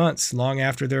on for months, long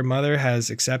after their mother has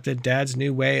accepted dad's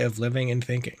new way of living and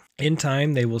thinking. In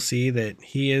time, they will see that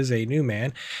he is a new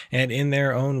man, and in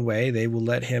their own way, they will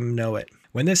let him know it.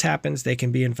 When this happens, they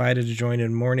can be invited to join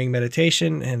in morning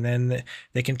meditation, and then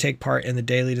they can take part in the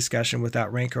daily discussion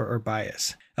without rancor or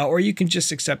bias. Or you can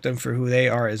just accept them for who they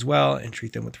are as well and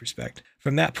treat them with respect.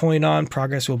 From that point on,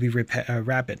 progress will be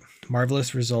rapid.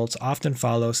 Marvelous results often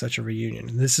follow such a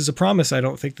reunion. This is a promise I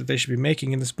don't think that they should be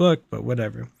making in this book, but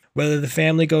whatever. Whether the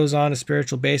family goes on a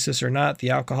spiritual basis or not,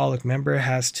 the alcoholic member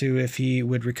has to if he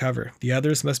would recover. The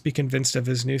others must be convinced of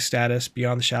his new status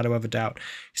beyond the shadow of a doubt.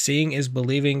 Seeing is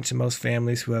believing to most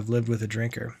families who have lived with a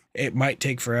drinker. It might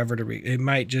take forever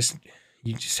to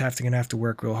you just have to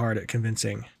work real hard at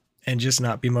convincing and just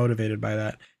not be motivated by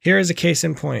that. Here is a case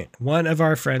in point. One of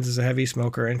our friends is a heavy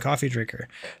smoker and coffee drinker.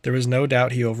 There was no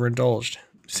doubt he overindulged.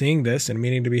 Seeing this and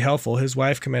meaning to be helpful, his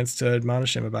wife commenced to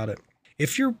admonish him about it.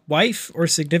 If your wife or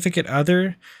significant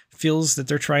other feels that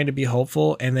they're trying to be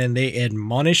helpful and then they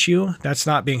admonish you, that's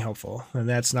not being helpful, and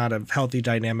that's not a healthy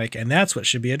dynamic, and that's what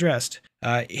should be addressed.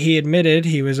 He admitted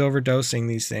he was overdosing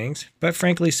these things, but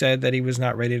frankly said that he was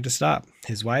not ready to stop.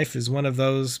 His wife is one of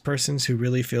those persons who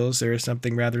really feels there is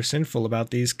something rather sinful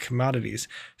about these commodities,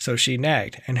 so she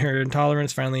nagged, and her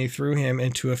intolerance finally threw him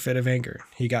into a fit of anger.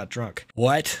 He got drunk.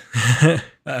 What?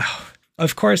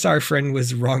 Of course our friend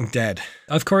was wrong dead.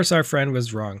 Of course our friend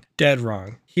was wrong. Dead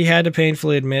wrong. He had to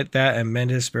painfully admit that and mend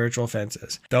his spiritual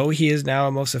offenses. Though he is now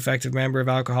a most effective member of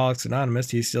Alcoholics Anonymous,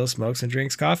 he still smokes and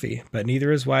drinks coffee, but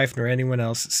neither his wife nor anyone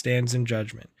else stands in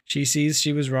judgment. She sees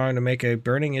she was wrong to make a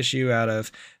burning issue out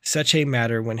of such a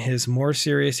matter when his more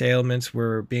serious ailments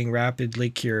were being rapidly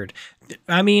cured.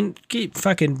 I mean,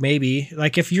 fucking maybe.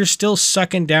 Like, if you're still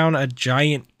sucking down a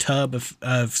giant tub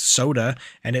of soda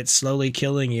and it's slowly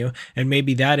killing you, and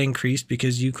maybe that increased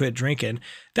because you quit drinking,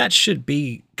 that should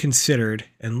be considered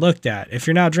and looked at. If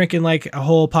you're now drinking like a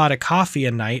whole pot of coffee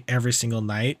a night, every single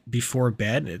night before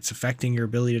bed, it's affecting your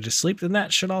ability to sleep, then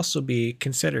that should also be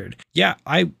considered. Yeah,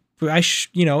 I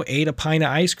ate a pint of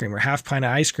ice cream or half pint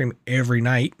of ice cream every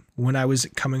night when I was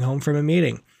coming home from a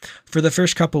meeting. For the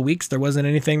first couple of weeks, there wasn't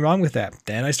anything wrong with that.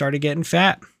 Then I started getting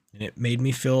fat, and it made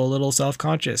me feel a little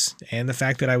self-conscious. And the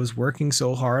fact that I was working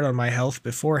so hard on my health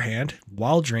beforehand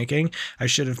while drinking, I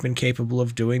should have been capable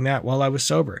of doing that while I was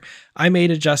sober. I made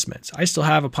adjustments. I still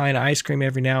have a pint of ice cream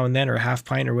every now and then, or a half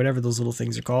pint, or whatever those little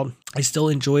things are called. I still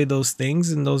enjoy those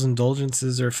things, and those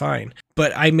indulgences are fine.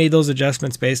 But I made those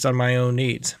adjustments based on my own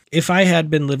needs. If I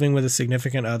had been living with a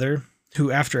significant other who,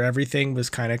 after everything, was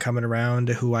kind of coming around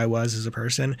to who I was as a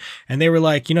person, and they were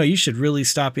like, you should really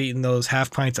stop eating those half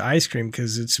pints of ice cream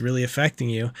because it's really affecting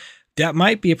you, that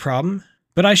might be a problem.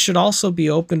 But I should also be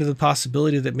open to the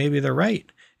possibility that maybe they're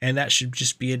right, and that should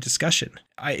just be a discussion.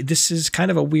 This is kind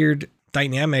of a weird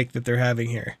dynamic that they're having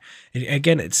here.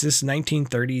 Again, it's this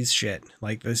 1930s shit,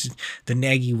 like this, the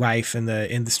naggy wife and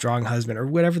the strong husband, or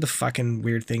whatever the fucking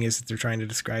weird thing is that they're trying to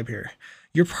describe here.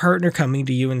 Your partner coming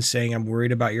to you and saying, I'm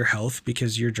worried about your health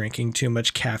because you're drinking too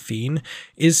much caffeine,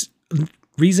 is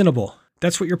reasonable.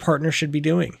 That's what your partner should be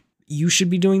doing. You should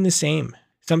be doing the same.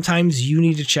 Sometimes you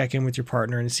need to check in with your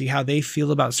partner and see how they feel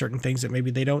about certain things that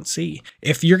maybe they don't see.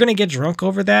 If you're going to get drunk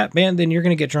over that, man, then you're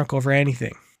going to get drunk over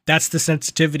anything. That's the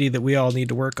sensitivity that we all need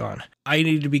to work on. I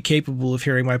need to be capable of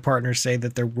hearing my partner say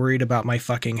that they're worried about my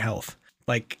fucking health.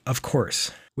 Like, of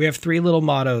course. We have 3 little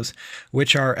mottos,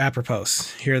 which are apropos.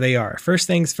 Here they are. First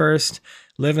things first,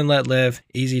 live and let live,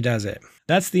 easy does it.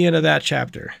 That's the end of that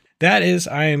chapter. That is,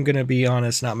 I am going to be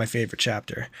honest, not my favorite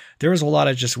chapter. There was a lot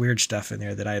of just weird stuff in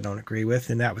there that I don't agree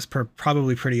with, and that was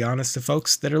probably pretty honest to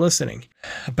folks that are listening.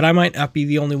 But I might not be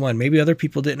the only one. Maybe other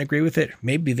people didn't agree with it.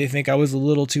 Maybe they think I was a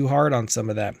little too hard on some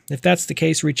of that. If that's the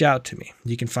case, reach out to me.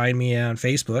 You can find me on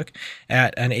Facebook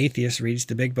at An Atheist Reads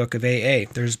the Big Book of AA.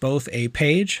 There's both a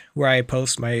page where I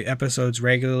post my episodes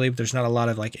regularly, but there's not a lot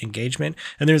of engagement.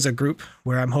 And there's a group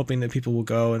where I'm hoping that people will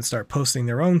go and start posting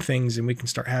their own things and we can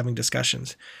start having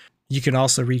discussions. You can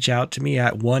also reach out to me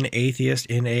at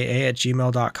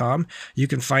oneatheistinaa@gmail.com. You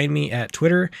can find me at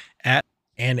Twitter at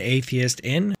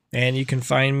 @anatheistin, and you can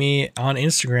find me on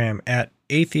Instagram at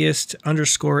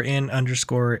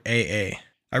atheist_in_AA.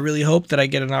 I really hope that I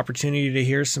get an opportunity to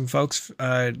hear some folks,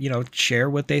 share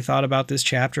what they thought about this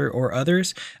chapter or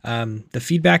others. The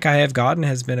feedback I have gotten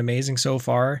has been amazing so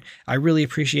far. I really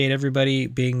appreciate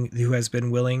everybody who has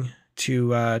been willing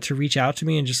to reach out to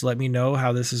me and just let me know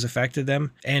how this has affected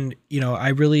them. And, I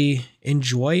really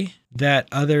enjoy that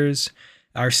others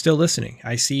are still listening.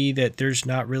 I see that there's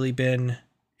not really been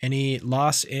any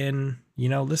loss in,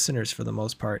 listeners for the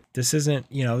most part. This isn't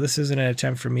an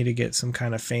attempt for me to get some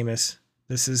kind of famous.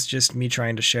 This is just me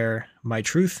trying to share my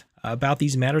truth about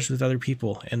these matters with other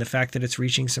people, and the fact that it's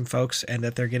reaching some folks and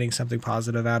that they're getting something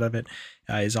positive out of it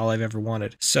is all I've ever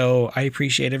wanted. So I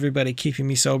appreciate everybody keeping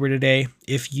me sober today.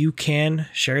 If you can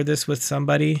share this with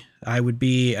somebody, I would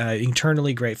be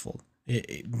eternally grateful.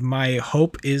 My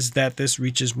hope is that this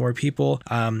reaches more people.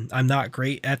 I'm not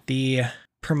great at the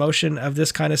promotion of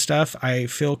this kind of stuff. I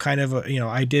feel kind of,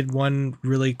 I did one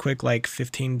really quick,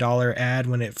 $15 ad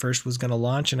when it first was going to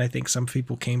launch. And I think some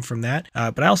people came from that.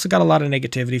 But I also got a lot of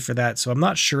negativity for that. So I'm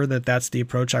not sure that that's the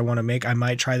approach I want to make. I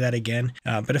might try that again.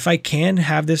 But if I can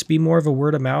have this be more of a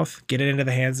word of mouth, get it into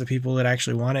the hands of people that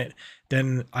actually want it,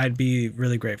 then I'd be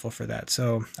really grateful for that.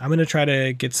 So I'm going to try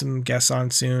to get some guests on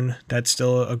soon. That's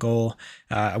still a goal.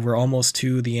 We're almost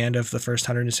to the end of the first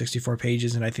 164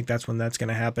 pages, and I think that's when that's going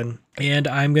to happen. And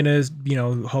I'm going to,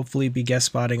 hopefully be guest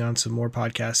spotting on some more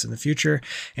podcasts in the future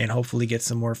and hopefully get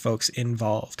some more folks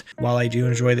involved. While I do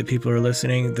enjoy that people are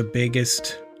listening, the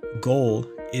biggest goal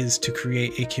is to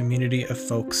create a community of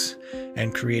folks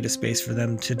and create a space for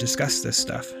them to discuss this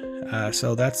stuff.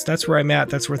 So that's where I'm at.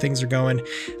 That's where things are going.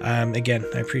 Again,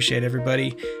 I appreciate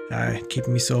everybody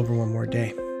keeping me sober one more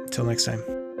day. Until next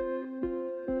time.